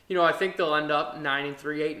 I think they'll end up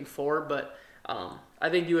 9-3, 8-4, but I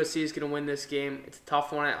think USC is going to win this game. It's a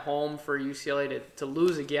tough one at home for UCLA to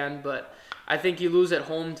lose again, but I think you lose at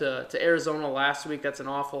home to Arizona last week. That's an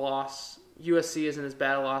awful loss. USC isn't as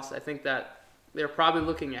bad a loss. I think that they're probably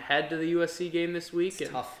looking ahead to the USC game this week. It's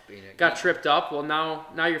tough being a got tripped up. Well,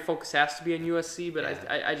 now your focus has to be on USC, but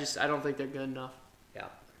I don't think they're good enough. Yeah.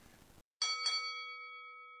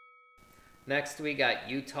 Next, we got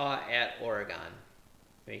Utah at Oregon.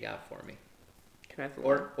 What do you got for me? Can I have the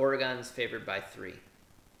line? Oregon's favored by 3.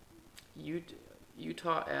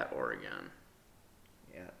 Utah at Oregon.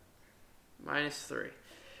 Yeah. -3.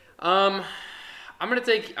 I'm gonna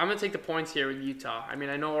take the points here with Utah. I mean,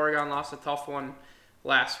 I know Oregon lost a tough one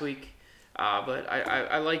last week, but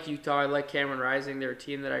I like Utah. I like Cameron Rising. They're a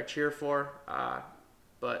team that I cheer for.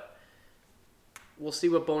 But we'll see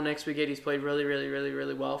what Bo Nix we get. He's played really, really, really,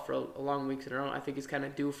 really well for a long weeks in a row. I think he's kind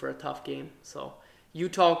of due for a tough game. So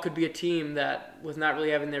Utah could be a team that, with not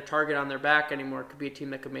really having their target on their back anymore, could be a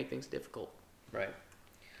team that could make things difficult. Right.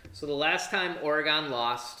 So the last time Oregon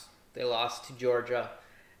lost, they lost to Georgia,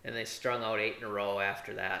 and they strung out 8 in a row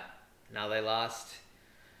after that. Now they lost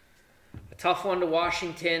a tough one to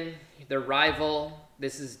Washington, their rival.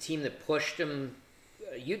 This is a team that pushed them.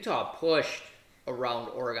 Utah pushed around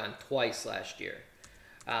Oregon twice last year.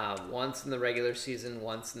 Once in the regular season,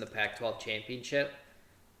 once in the Pac-12 championship.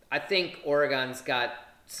 I think Oregon's got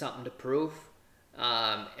something to prove,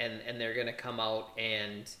 and they're going to come out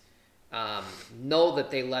and know that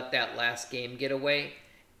they let that last game get away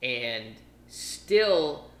and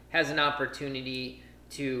still has an opportunity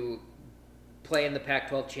to play in the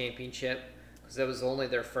Pac-12 championship because that was only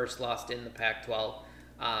their first loss in the Pac-12.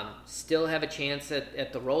 Still have a chance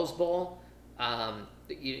at the Rose Bowl.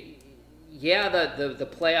 The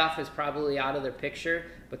playoff is probably out of their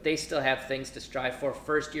picture, but they still have things to strive for.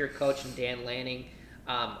 First-year coach and Dan Lanning.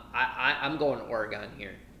 I'm going Oregon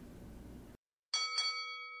here.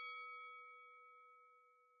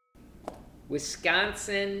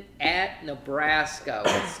 Wisconsin at Nebraska.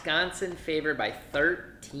 Wisconsin favored by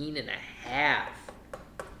 13.5.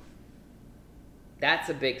 That's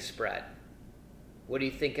a big spread. What are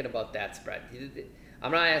you thinking about that spread?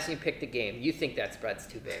 I'm not asking you to pick the game. You think that spread's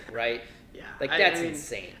too big, right? Yeah. That's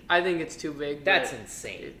insane. I think it's too big. That's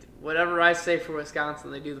insane. Whatever I say for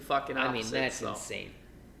Wisconsin, they do the fucking opposite. I mean, that's insane.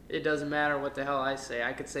 It doesn't matter what the hell I say.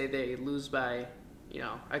 I could say they lose by...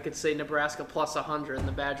 I could say Nebraska plus 100 and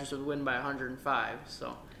the Badgers would win by 105.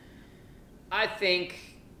 So, I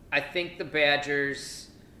think the Badgers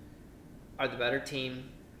are the better team.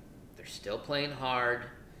 They're still playing hard.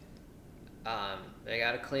 They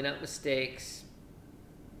got to clean up mistakes.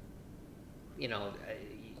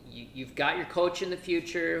 You've got your coach in the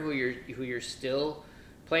future who you're still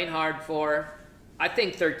playing hard for. I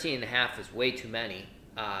think 13.5 is way too many.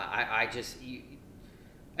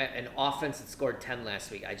 An offense that scored 10 last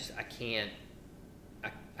week. I can't.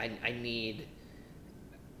 I need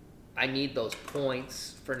those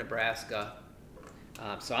points for Nebraska.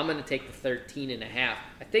 So I'm going to take the 13.5.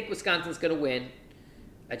 I think Wisconsin's going to win.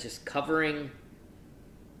 Just covering.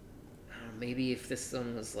 I don't know, maybe if this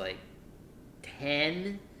one was like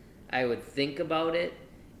 10, I would think about it.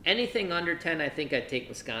 Anything under 10, I think I'd take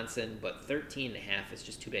Wisconsin, but 13.5 is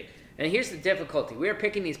just too big. And here's the difficulty: we're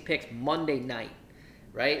picking these picks Monday night.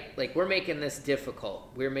 Right? Like, we're making this difficult.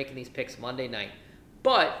 We're making these picks Monday night.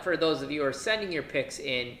 But for those of you who are sending your picks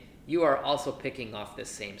in, you are also picking off this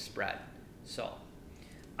same spread. So,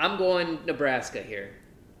 I'm going Nebraska here.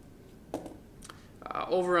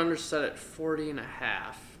 Over-under set at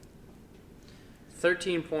 40.5.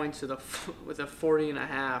 13 points with a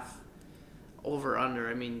 40.5 over-under.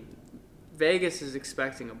 I mean, Vegas is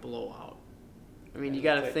expecting a blowout. I mean, you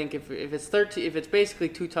got to think if it's 13, if it's basically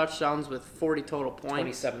 2 touchdowns with 40 total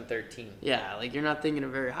points. 27-13. Yeah, like you're not thinking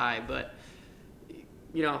of very high, but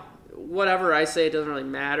whatever I say, it doesn't really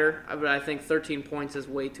matter. But I think 13 points is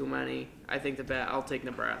way too many. I think I'll take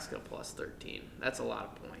Nebraska plus 13. That's a lot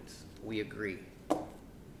of points. We agree.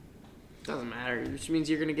 Doesn't matter, which means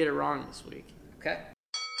you're going to get it wrong this week. Okay.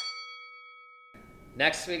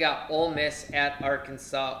 Next, we got Ole Miss at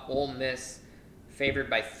Arkansas. Ole Miss favored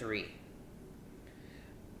by 3.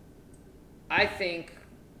 I think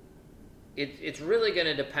it's really going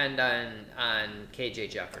to depend on KJ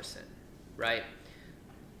Jefferson, right?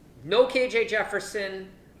 No KJ Jefferson,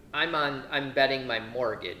 I'm betting my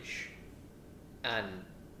mortgage on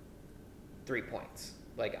 3 points.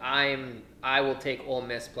 Like I will take Ole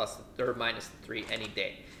Miss minus the 3 any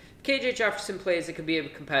day. If KJ Jefferson plays, it could be a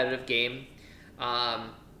competitive game.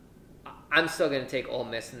 I'm still going to take Ole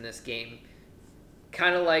Miss in this game.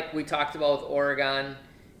 Kind of like we talked about with Oregon,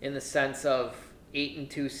 in the sense of,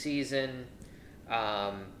 8-2 season.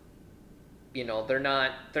 You know, they're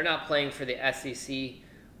not playing for the SEC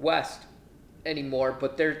West anymore,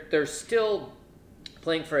 but they're still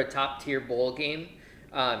playing for a top tier bowl game.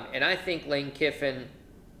 And I think Lane Kiffin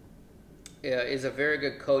is a very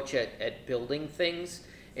good coach at building things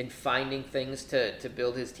and finding things to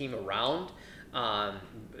build his team around.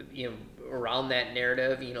 You know, around that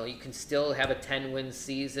narrative, you know, you can still have a 10-win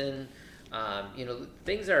season. You know,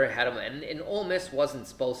 things are ahead of them. And Ole Miss wasn't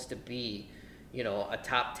supposed to be, you know, a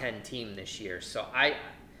top 10 team this year. So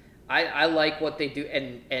I like what they do.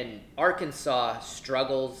 And Arkansas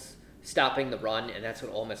struggles stopping the run, and that's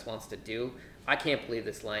what Ole Miss wants to do. I can't believe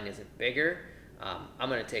this line isn't bigger. I'm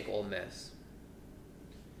going to take Ole Miss.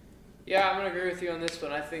 Yeah, I'm going to agree with you on this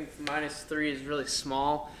one. I think -3 is really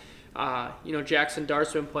small. You know, Jackson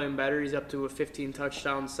Dart's been playing better. He's up to a 15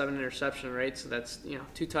 touchdown, 7 interception rate. So that's, you know,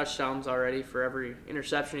 2 touchdowns already for every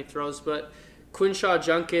interception he throws. But Quinshaw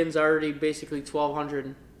Junkins already basically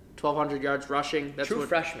 1,200 yards rushing. That's True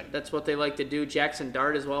freshman. That's what they like to do. Jackson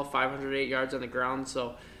Dart as well, 508 yards on the ground.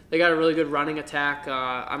 So they got a really good running attack.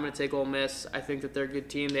 I'm going to take Ole Miss. I think that they're a good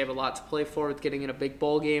team. They have a lot to play for with getting in a big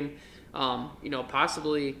bowl game. You know,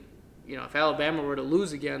 possibly, you know, if Alabama were to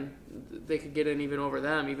lose again, they could get in even over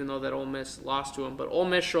them, even though that Ole Miss lost to them. But Ole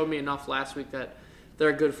Miss showed me enough last week that they're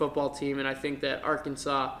a good football team, and I think that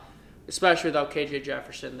Arkansas, especially without KJ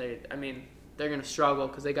Jefferson, they're going to struggle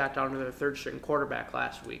because they got down to their third-string quarterback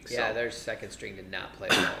last week. Yeah, so their second string did not play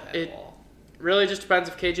well at all. Really just depends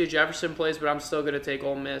if KJ Jefferson plays, but I'm still going to take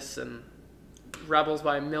Ole Miss and Rebels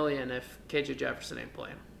by 1,000,000 if KJ Jefferson ain't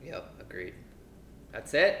playing. Yep, agreed.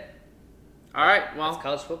 That's it. All right, well, that's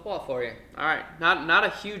college football for you. All right, not a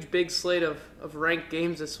huge big slate of ranked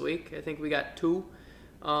games this week. I think we got 2.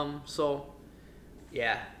 So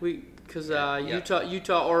yeah,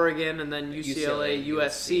 Utah, Oregon, and then UCLA,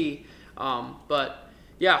 USC. But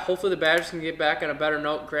yeah, hopefully the Badgers can get back on a better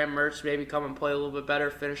note. Graham Mertz maybe come and play a little bit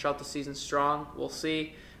better, finish out the season strong. We'll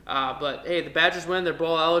see. But hey, the Badgers win. They're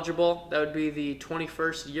bowl eligible. That would be the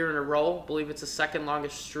 21st year in a row. I believe it's the second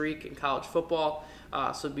longest streak in college football.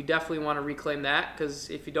 So we definitely want to reclaim that, because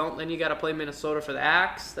if you don't, then you got to play Minnesota for the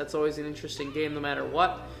Axe. That's always an interesting game no matter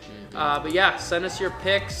what. But yeah, send us your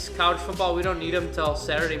picks. College football, we don't need them till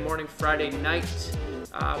Saturday morning, Friday night.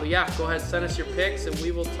 But yeah, go ahead, send us your picks, and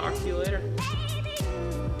we will talk to you later.